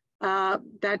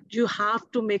that you have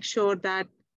to make sure that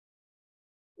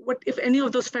if any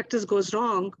of those factors goes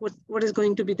wrong, what is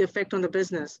going to be the effect on the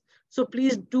business? So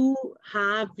please do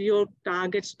have your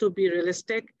targets to be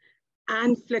realistic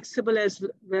and flexible as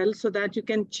well, so that you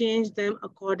can change them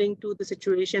according to the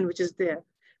situation which is there.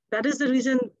 That is the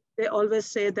reason they always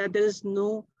say that there is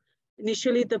no,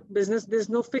 initially there's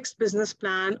no fixed business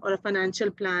plan or a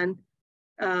financial plan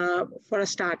for a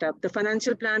startup. The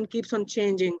financial plan keeps on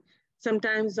changing,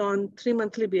 sometimes on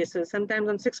 3-monthly basis, sometimes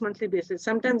on 6-monthly basis,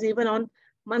 sometimes even on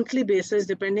monthly basis,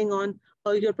 depending on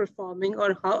how you're performing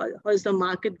or how is the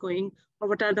market going, or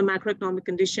what are the macroeconomic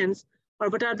conditions, or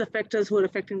what are the factors who are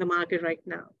affecting the market right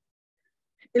now.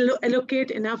 Allocate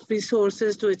enough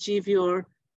resources to achieve your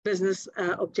business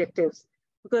objectives,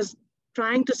 because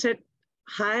trying to set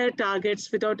higher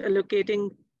targets without allocating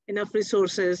enough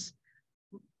resources,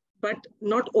 but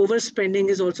not overspending,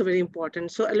 is also very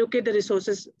important. So allocate the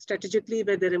resources strategically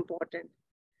where they're important.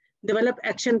 Develop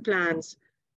action plans.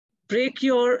 Break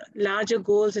your larger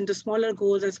goals into smaller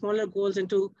goals, and smaller goals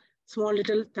into small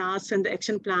little tasks and the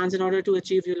action plans in order to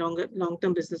achieve your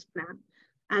long-term business plan.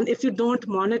 And if you don't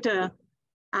monitor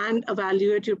and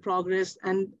evaluate your progress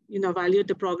and evaluate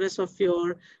the progress of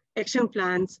your action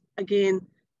plans, again,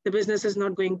 the business is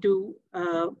not going to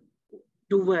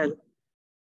do well.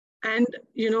 And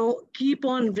keep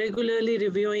on regularly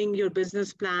reviewing your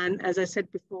business plan. As I said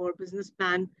before, business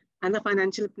plan and the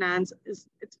financial plans is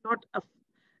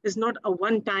not a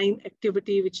one-time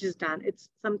activity which is done. It's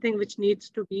something which needs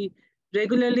to be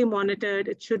regularly monitored.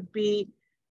 It should be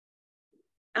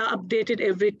updated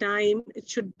every time. It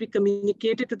should be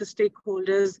communicated to the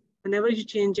stakeholders whenever you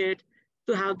change it,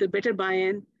 to have the better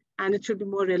buy-in, and it should be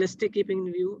more realistic, keeping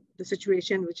in view the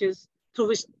situation through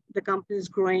which the company is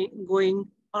growing,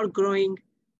 or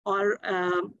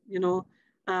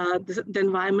the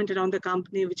environment around the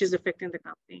company which is affecting the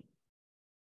company.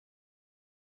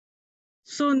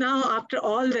 So now, after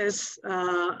all this,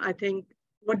 I think,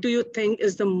 what do you think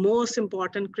is the most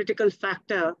important critical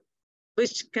factor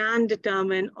which can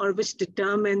determine, or which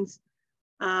determines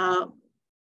the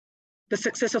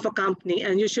success of a company?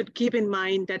 And you should keep in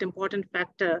mind that important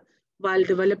factor while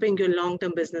developing your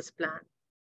long-term business plan.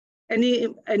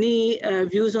 Any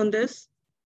views on this?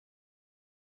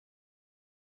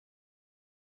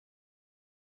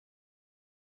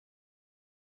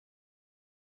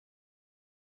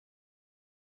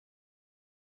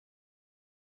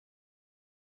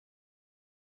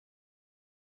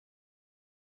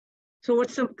 So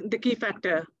what's the key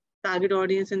factor? Target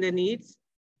audience and their needs,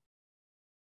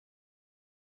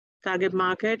 target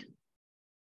market,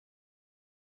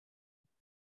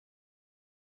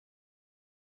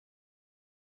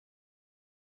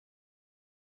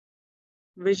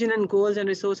 vision and goals and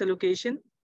resource allocation,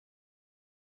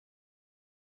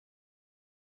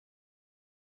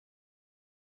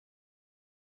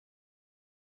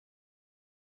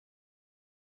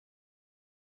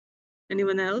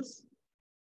 anyone else?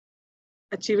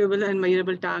 Achievable and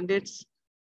measurable targets,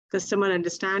 customer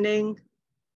understanding,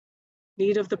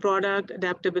 need of the product,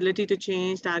 adaptability to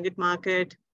change, target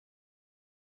market,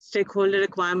 stakeholder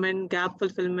requirement, gap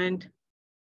fulfillment.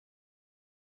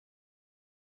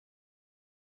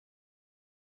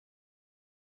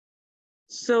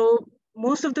 So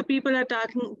most of the people are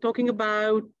talking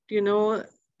about,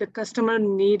 the customer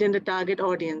need and the target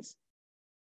audience.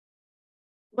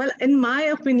 Well, in my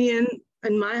opinion,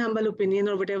 in my humble opinion,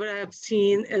 or whatever I have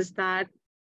seen, is that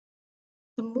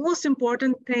the most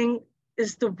important thing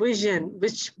is the vision,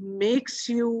 which makes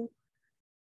you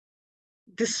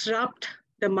disrupt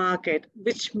the market,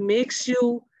 which makes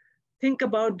you think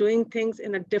about doing things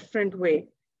in a different way.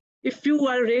 If you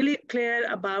are really clear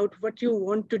about what you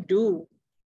want to do,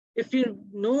 if you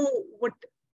know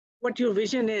what your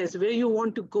vision is, where you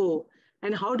want to go,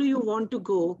 and how do you want to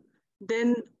go,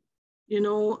 then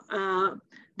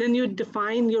then you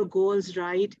define your goals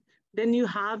right. Then you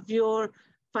have your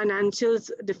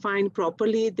financials defined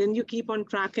properly. Then you keep on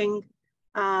tracking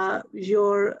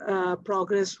your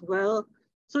progress well.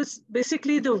 So it's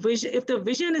basically the vision. If the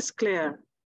vision is clear,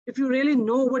 if you really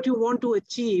know what you want to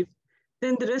achieve,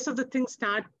 then the rest of the things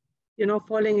start,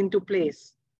 falling into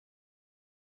place.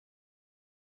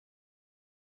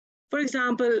 For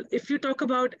example, if you talk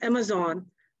about Amazon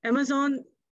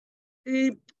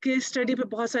case study पे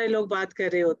बहुत सारे लोग बात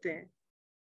कर रहे होते हैं.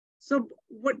 So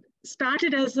what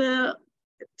started as a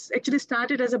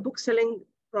book selling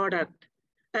product,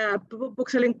 book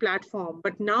selling platform,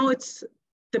 but now it's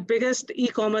the biggest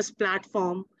e-commerce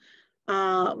platform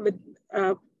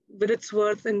with its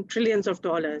worth in trillions of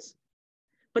dollars.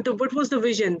 But what was the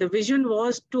vision? The vision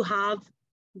was to have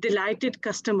delighted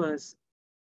customers.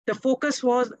 The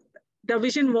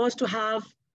vision was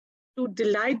to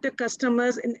delight the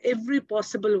customers in every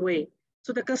possible way.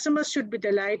 So the customers should be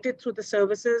delighted through the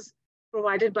services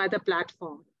provided by the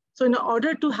platform. So in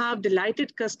order to have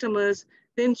delighted customers,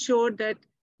 they ensure that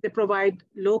they provide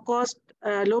low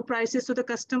prices to the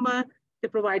customer, they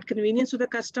provide convenience to the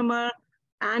customer,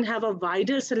 and have a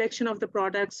wider selection of the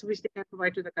products which they can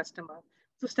provide to the customer.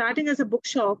 So starting as a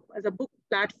bookshop, as a book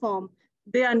platform,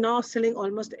 they are now selling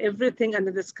almost everything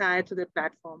under the sky to their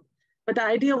platform. But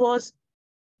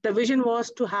the vision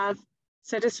was to have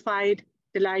satisfied,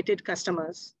 delighted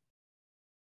customers.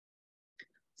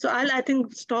 So I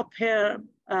think stop here,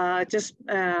 just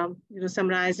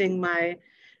summarizing my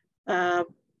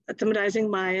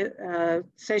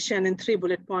session in 3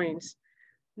 bullet points.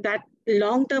 That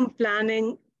long-term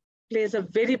planning plays a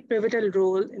very pivotal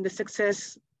role in the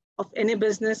success of any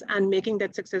business and making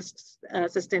that success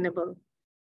sustainable.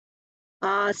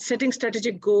 Setting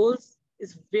strategic goals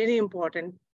is very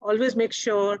important. Always make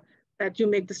sure that you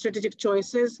make the strategic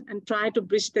choices and try to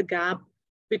bridge the gap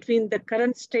between the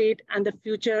current state and the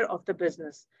future of the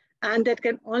business. And that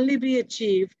can only be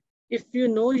achieved if you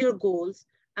know your goals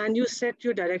and you set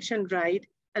your direction right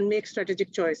and make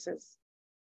strategic choices.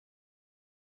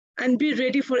 And be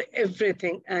ready for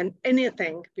everything and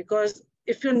anything, because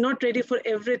if you're not ready for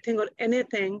everything or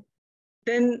anything,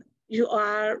 then you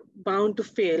are bound to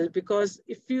fail, because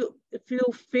if you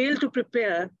fail to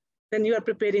prepare, then you are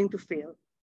preparing to fail.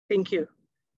 Thank you.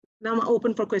 Now I'm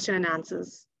open for question and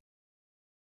answers.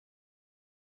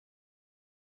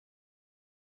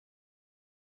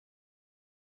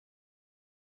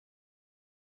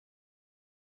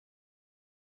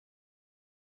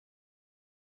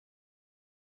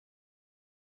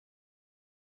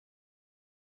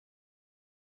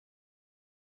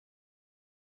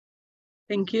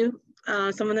 Thank you.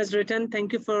 Someone has written,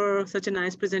 thank you for such a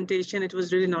nice presentation. It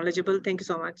was really knowledgeable. Thank you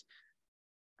so much.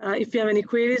 If you have any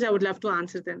queries, I would love to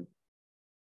answer them.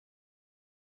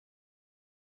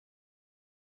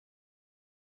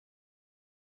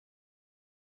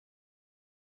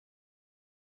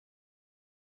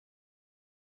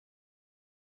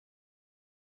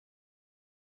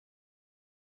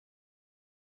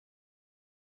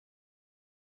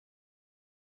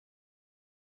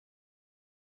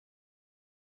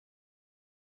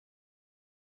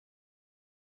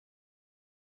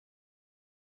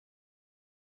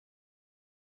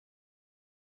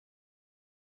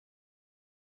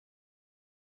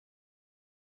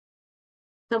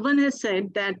 Someone has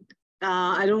said that,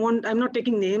 I'm not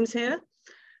taking names here,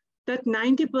 that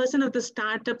 90% of the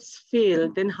startups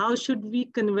fail. Then how should we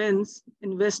convince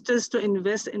investors to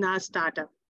invest in our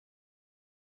startup?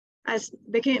 I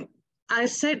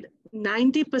said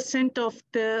 90% of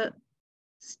the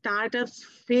startups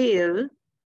fail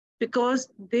because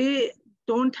they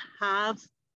don't have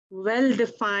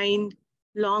well-defined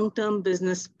long-term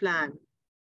business plan.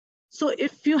 So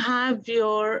if you have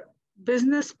your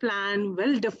business plan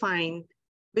well-defined,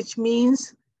 which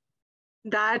means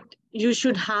that you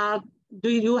should have,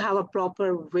 do you have a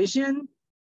proper vision?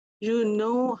 You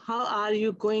know, how are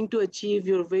you going to achieve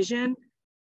your vision?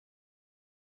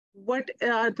 What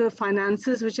are the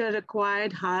finances which are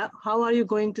required? How are you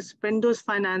going to spend those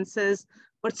finances?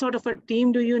 What sort of a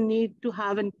team do you need to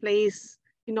have in place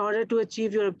in order to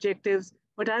achieve your objectives?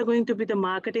 What are going to be the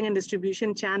marketing and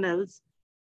distribution channels?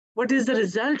 What is the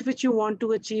result which you want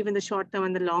to achieve in the short term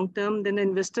and the long term? Then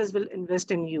investors will invest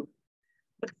in you.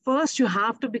 But first, you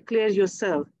have to be clear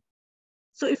yourself.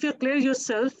 So if you're clear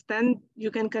yourself, then you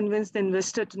can convince the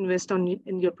investor to invest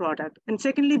in your product. And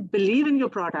secondly, believe in your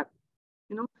product.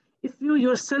 if you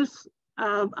yourself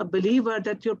a believer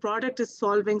that your product is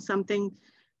solving something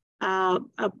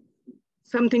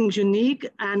something unique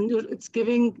and it's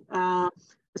giving a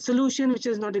solution which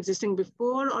is not existing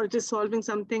before, or it is solving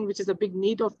something which is a big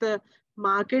need of the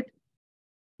market,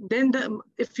 then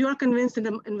if you're convinced, then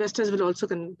the investors will also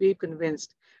be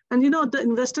convinced. And the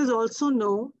investors also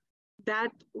know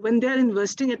that when they're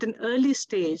investing at an early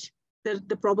stage,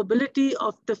 the probability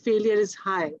of the failure is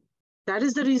high. That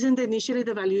is the reason that initially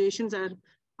the valuations are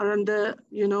on the,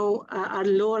 are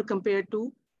lower compared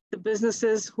to the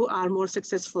businesses who are more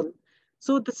successful.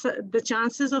 So the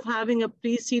chances of having a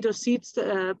pre-seed or seed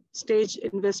stage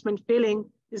investment failing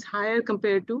is higher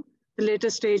compared to the later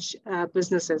stage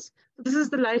businesses. So this is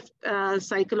the life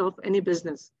cycle of any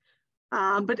business.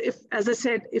 But as I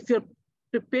said, if you're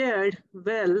prepared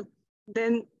well,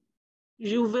 then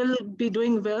you will be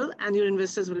doing well and your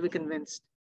investors will be convinced.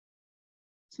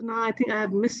 So now I think I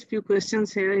have missed a few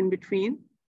questions here in between.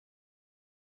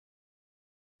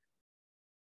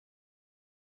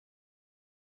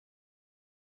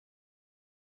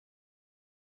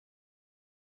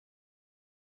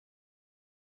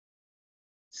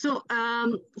 So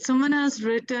someone has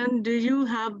written, do you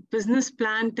have business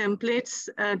plan templates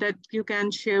that you can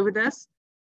share with us?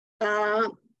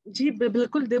 The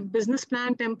business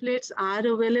plan templates are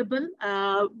available.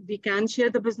 We can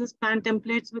share the business plan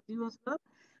templates with you as well.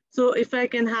 So if I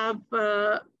can have,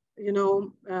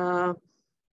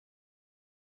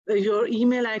 your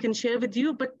email, I can share with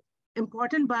you. But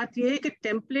important baat ye hai ki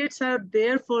templates are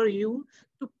there for you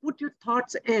to put your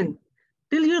thoughts in.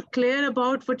 Till you're clear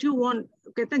about what you want,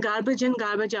 garbage in,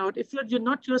 garbage out. If you're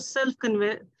not yourself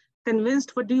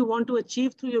convinced what do you want to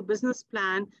achieve through your business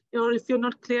plan, or if you're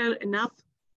not clear enough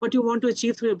what you want to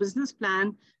achieve through your business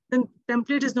plan, then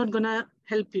template is not going to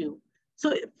help you.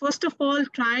 So first of all,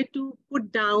 try to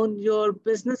put down your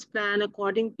business plan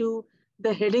according to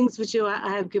the headings which I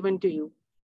have given to you.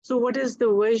 So what is the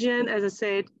vision, as I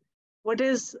said, what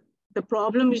is the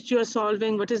problem which you are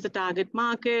solving, what is the target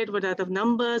market, what are the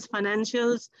numbers,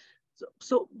 financials.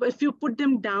 So if you put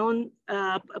them down,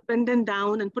 pen them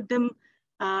down and put them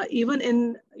even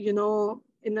in, in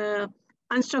a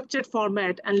unstructured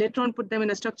format, and later on put them in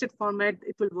a structured format,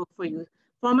 it will work for you.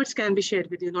 Formats can be shared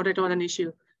with you, not at all an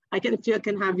issue. If you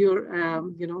can have your,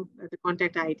 the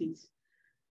contact IDs.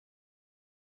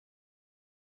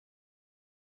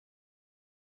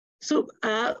 So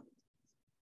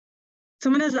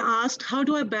someone has asked, how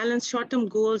do I balance short-term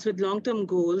goals with long-term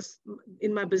goals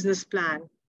in my business plan?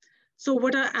 So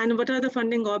what are the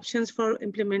funding options for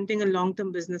implementing a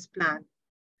long-term business plan?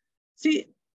 See,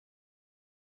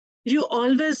 you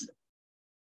always,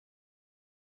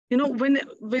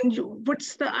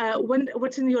 what's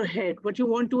in your head, what you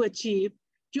want to achieve,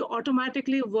 you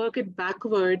automatically work it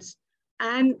backwards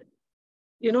and,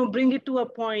 bring it to a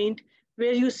point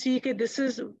where you see, okay, this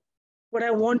is what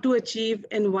I want to achieve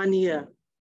in 1 year,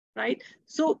 right?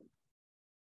 So,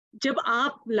 जब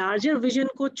आप larger vision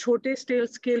को छोटे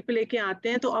scale पे लेके आते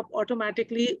हैं, तो आप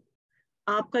automatically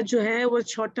आपका जो है वो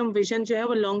short term vision जो है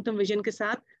वो long term vision के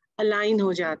साथ align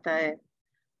हो जाता है.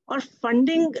 और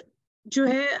funding जो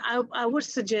है, I would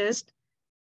suggest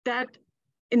that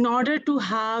in order to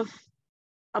have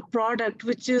a product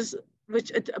which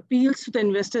it appeals to the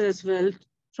investors as well,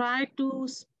 try to,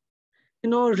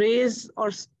 raise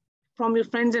or from your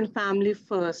friends and family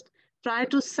first. Try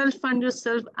to self-fund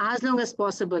yourself as long as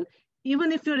possible,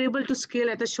 even if you're able to scale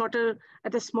at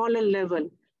a smaller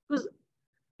level. Because,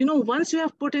 once you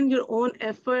have put in your own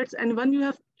efforts and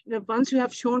once you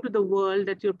have shown to the world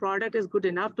that your product is good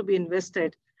enough to be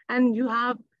invested and you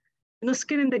have,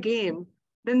 skin in the game,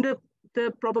 then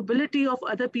the probability of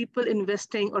other people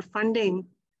investing or funding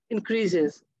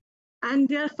increases. And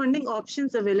there are funding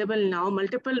options available now,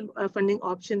 multiple funding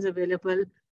options available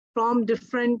from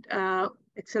different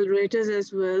accelerators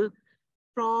as well.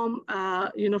 From, I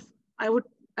would,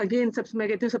 again,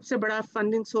 सबसे बड़ा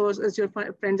funding source is your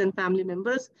friends and family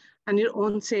members and your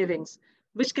own savings,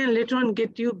 which can later on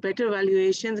get you better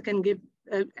valuations, can give,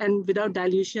 and without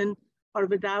dilution or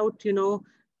without,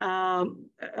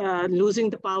 losing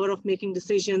the power of making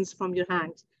decisions from your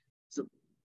hands. So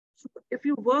if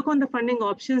you work on the funding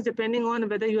options, depending on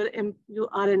whether you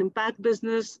are an impact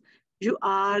business, you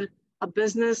are a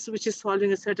business which is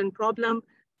solving a certain problem,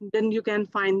 then you can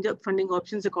find the funding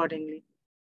options accordingly.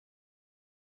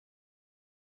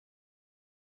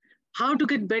 How to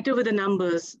get better with the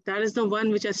numbers? That is the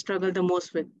one which I struggle the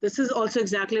most with. This is also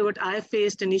exactly what I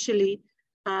faced initially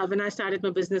when I started my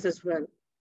business as well.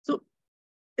 So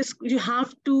you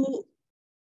have to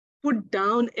put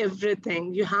down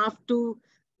everything. You have to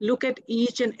look at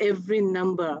each and every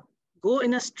number. Go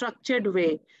in a structured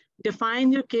way.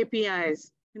 Define your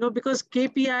KPIs, because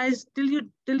KPIs,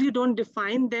 till you don't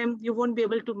define them, you won't be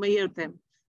able to measure them.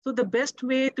 So the best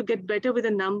way to get better with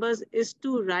the numbers is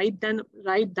to write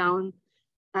down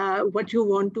what you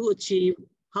want to achieve.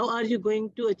 How are you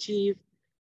going to achieve?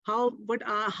 How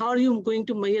are you going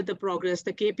to measure the progress,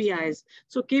 the KPIs?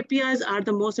 So KPIs are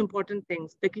the most important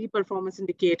things, the key performance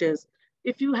indicators.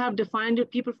 If you have defined your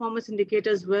key performance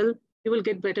indicators well, you will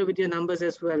get better with your numbers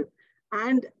as well.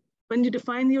 And when you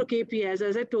define your KPIs,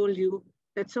 as I told you,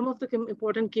 that some of the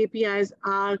important KPIs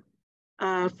are,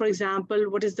 for example,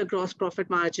 what is the gross profit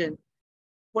margin?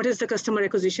 What is the customer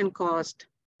acquisition cost?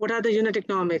 What are the unit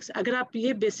economics? अगर आप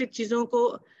ये basic चीज़ों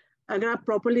को अगर आप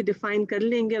properly define कर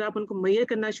लेंगे, अगर आप उनको measure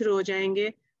करना शुरू हो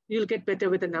जाएंगे, you'll get better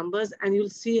with the numbers and you'll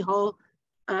see how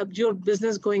your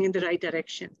business going in the right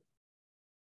direction.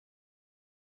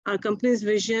 Our company's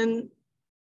vision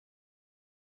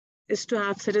is to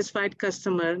have satisfied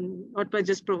customer, not by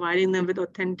just providing them with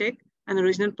authentic and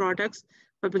original products,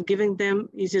 but by giving them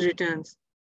easy returns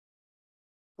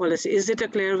policy. Is it a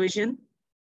clear vision?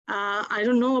 I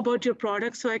don't know about your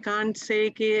product, so I can't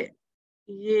say कि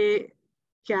ये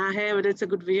क्या है, whether it's a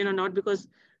good vision or not, because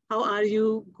how are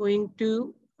you going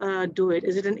to do it?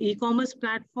 Is it an e-commerce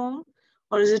platform,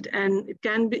 or is it it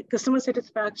can be customer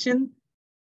satisfaction,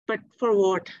 but for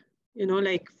what?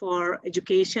 Like for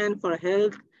education, for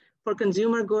health, for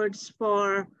consumer goods,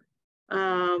 for,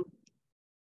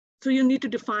 so you need to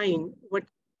define what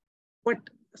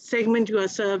segment you are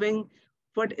serving,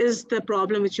 what is the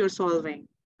problem which you're solving,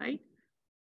 right?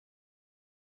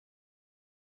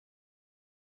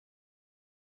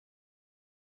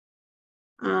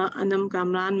 Anam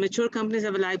Kamran, mature companies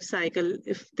have a life cycle.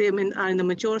 If they are in the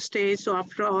mature stage, so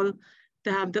after all,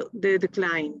 they have they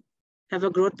decline, have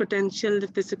a growth potential.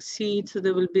 If they succeed, so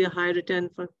there will be a high return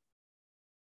for.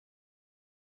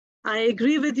 I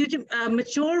agree with you.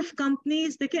 Mature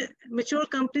companies,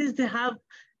 they have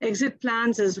exit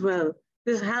plans as well.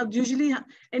 They have usually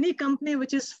any company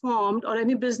which is formed or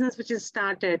any business which is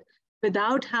started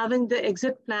without having the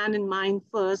exit plan in mind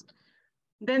first,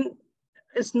 then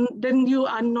you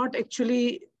are not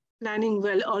actually planning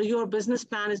well, or your business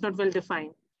plan is not well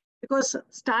defined. Because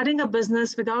starting a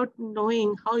business without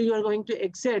knowing how you are going to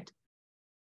exit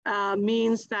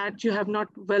means that you have not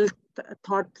well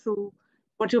thought through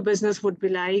what your business would be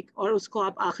like, or usko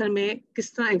aap aakhir mein kis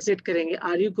tarah exit karenge.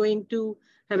 Are you going to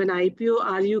have an IPO?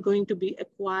 Are you going to be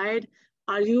acquired?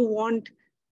 Do you want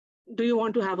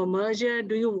to have a merger?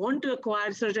 Do you want to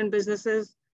acquire certain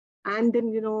businesses and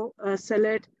then sell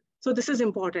it? So this is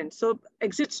important. So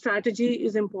exit strategy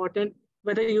is important,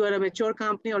 whether you are a mature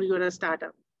company or you are a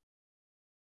startup.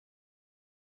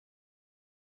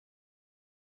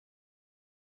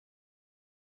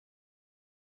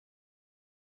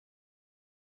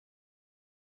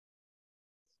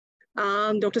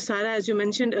 Dr. Saira, as you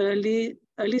mentioned, early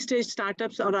stage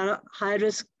startups are high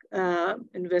risk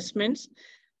investments.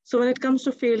 So when it comes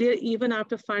to failure, even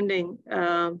after funding,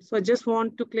 so I just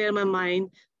want to clear my mind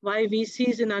why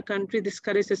VCs in our country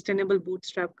discourage sustainable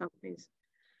bootstrap companies.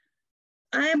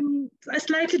 I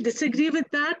slightly disagree with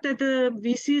that the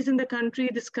VCs in the country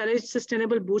discourage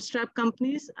sustainable bootstrap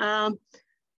companies.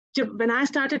 When I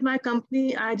started my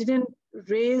company, I didn't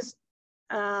raise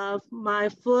my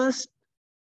first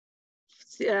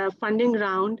funding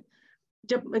round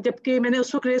जबकि मैंने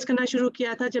उस वक्त raise करना शुरू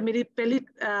किया था जब मेरी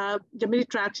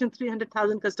ट्रैक्शन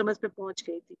 300,000 कस्टमर्स पे पहुंच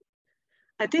गई थी.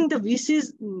 I think the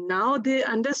VCs now they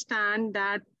understand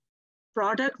that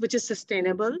product which is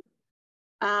sustainable,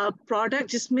 product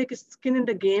जिसमें skin in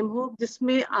the game हो,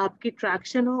 जिसमें आपकी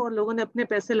traction हो और लोगों ने अपने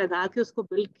पैसे लगा के उसको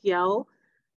build किया हो,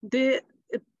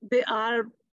 they are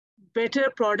better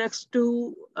products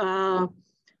to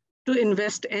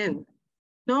invest in.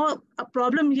 Now, a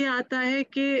problem ये आता है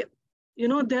कि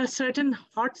there are certain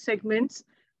hot segments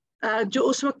जो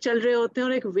उस वक्त चल रहे होते हैं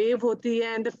और एक wave होती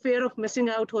है and the fear of missing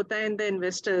out होता है in the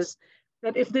investors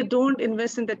that if they don't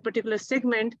invest in that particular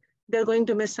segment, they're going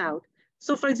to miss out.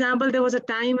 So, for example, there was a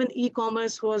time when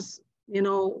e-commerce was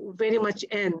very much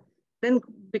in. Then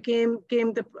came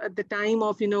the time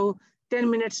of 10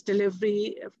 minutes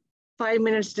delivery, 5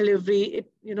 minutes delivery.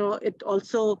 It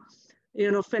also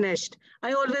finished.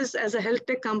 I always, as a health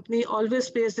tech company, always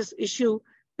face this issue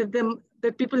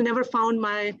that people never found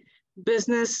my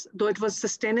business, though it was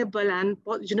sustainable and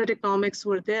unit economics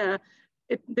were there,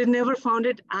 they never found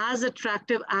it as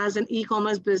attractive as an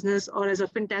e-commerce business or as a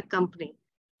fintech company.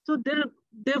 So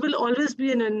there will always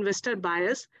be an investor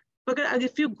bias. But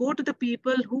if you go to the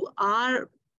people who are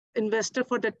investor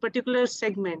for that particular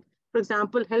segment, for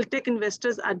example, health tech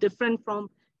investors are different from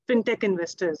fintech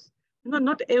investors.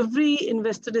 Not every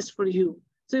investor is for you.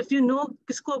 So if you know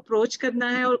किसको approach करना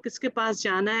है और किसके पास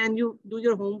जाना है, and you do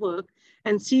your homework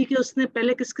and see कि उसने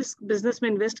पहले किस business में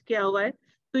invest किया हुआ है,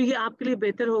 तो ये आपके लिए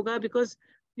बेहतर होगा, because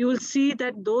you will see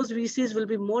that those VCs will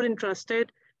be more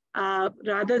interested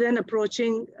rather than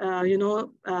approaching,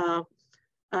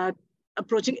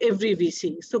 approaching every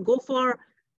VC. So go for,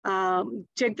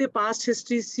 check their past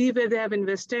history, see where they have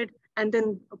invested, and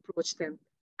then approach them.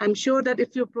 I'm sure that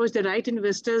if you approach the right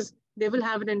investors, they will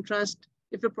have an interest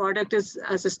if your product is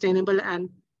sustainable and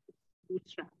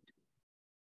bootstrapped.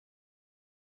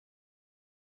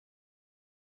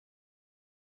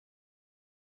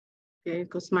 Okay,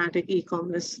 cosmetic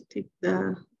e-commerce. Take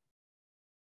the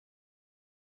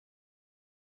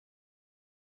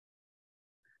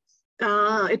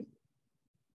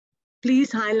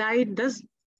please highlight, does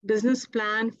business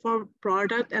plan for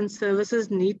product and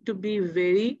services need to be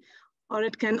vary, or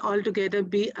it can altogether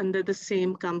be under the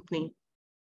same company?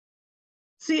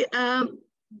 See,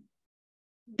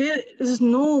 there is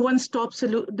no one-stop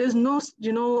solution. There's no,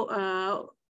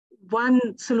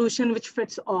 one solution which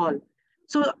fits all.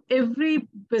 So every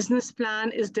business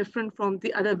plan is different from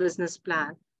the other business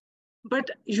plan.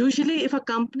 But usually if a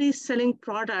company is selling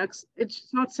products, it's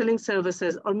not selling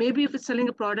services. Or maybe if it's selling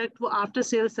a product, वो after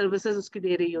sales services uski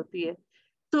de rahi hoti hai.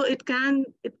 So it can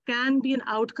be an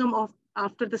outcome of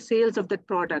after the sales of that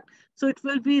product. So it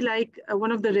will be like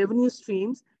one of the revenue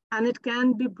streams, and it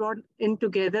can be brought in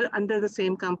together under the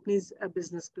same company's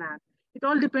business plan. It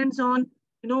all depends on,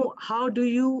 how do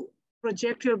you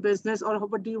project your business, or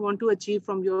what do you want to achieve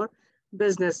from your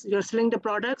business? You're selling the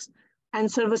products and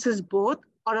services both,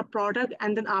 or a product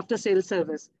and then after sales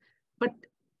service. But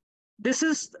this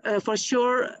is for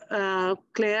sure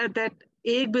clear that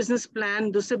एक business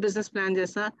plan दूसरे business plan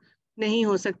जैसा नहीं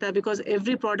हो सकता, because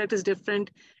every product is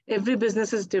different, every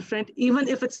business is different. Even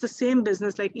if it's the same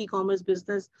business like e-commerce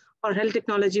business or health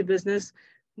technology business,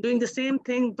 doing the same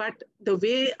thing, but the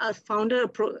way a founder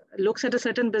looks at a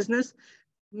certain business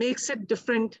makes it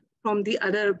different from the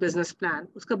other business plan.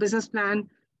 उसका business plan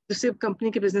दूसरे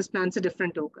company के business plan से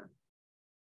different होगा.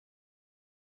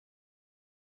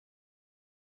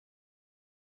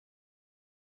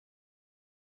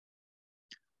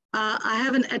 I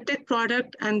have an edtech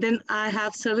product, and then I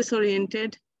have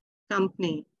service-oriented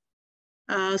company.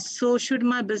 So should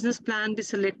my business plan be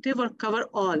selective or cover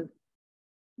all?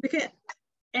 Okay,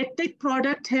 edtech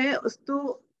product hai,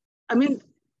 I mean,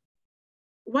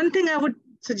 one thing I would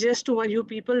suggest to you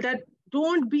people, that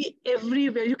don't be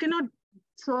everywhere. You cannot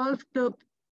solve the,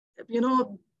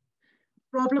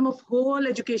 problem of whole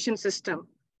education system.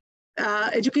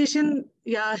 Education,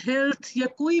 health,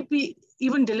 koi bhi,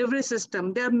 even delivery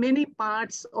system, there are many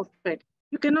parts of it.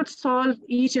 You cannot solve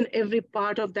each and every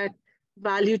part of that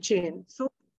value chain.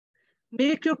 So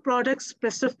make your product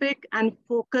specific and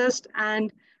focused,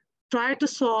 and try to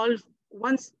solve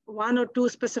one or two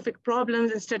specific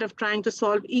problems instead of trying to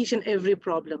solve each and every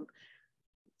problem.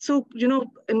 So,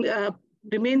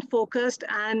 remain focused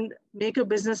and make a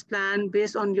business plan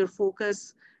based on your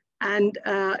focus. And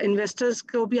investors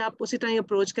को भी आप उसी तरह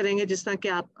approach करेंगे जिस तरह कि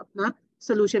आप अपना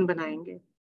solution बनाएंगे.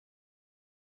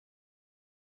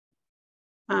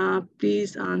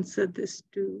 Please answer this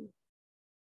too.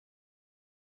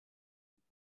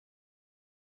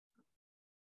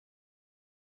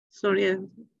 Sorry,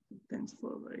 thanks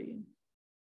for worrying.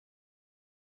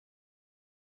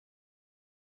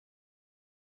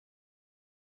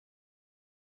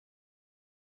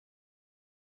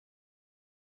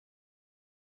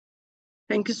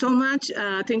 Thank you so much.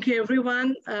 Thank you,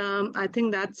 everyone. I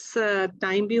think that's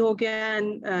time bhi ho gaya,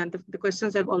 and the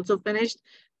questions have also finished.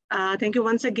 Thank you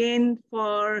once again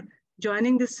for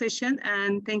joining this session,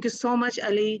 and thank you so much,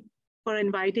 Ali, for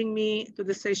inviting me to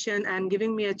the session and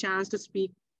giving me a chance to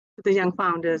speak to the young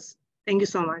founders. Thank you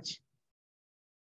so much.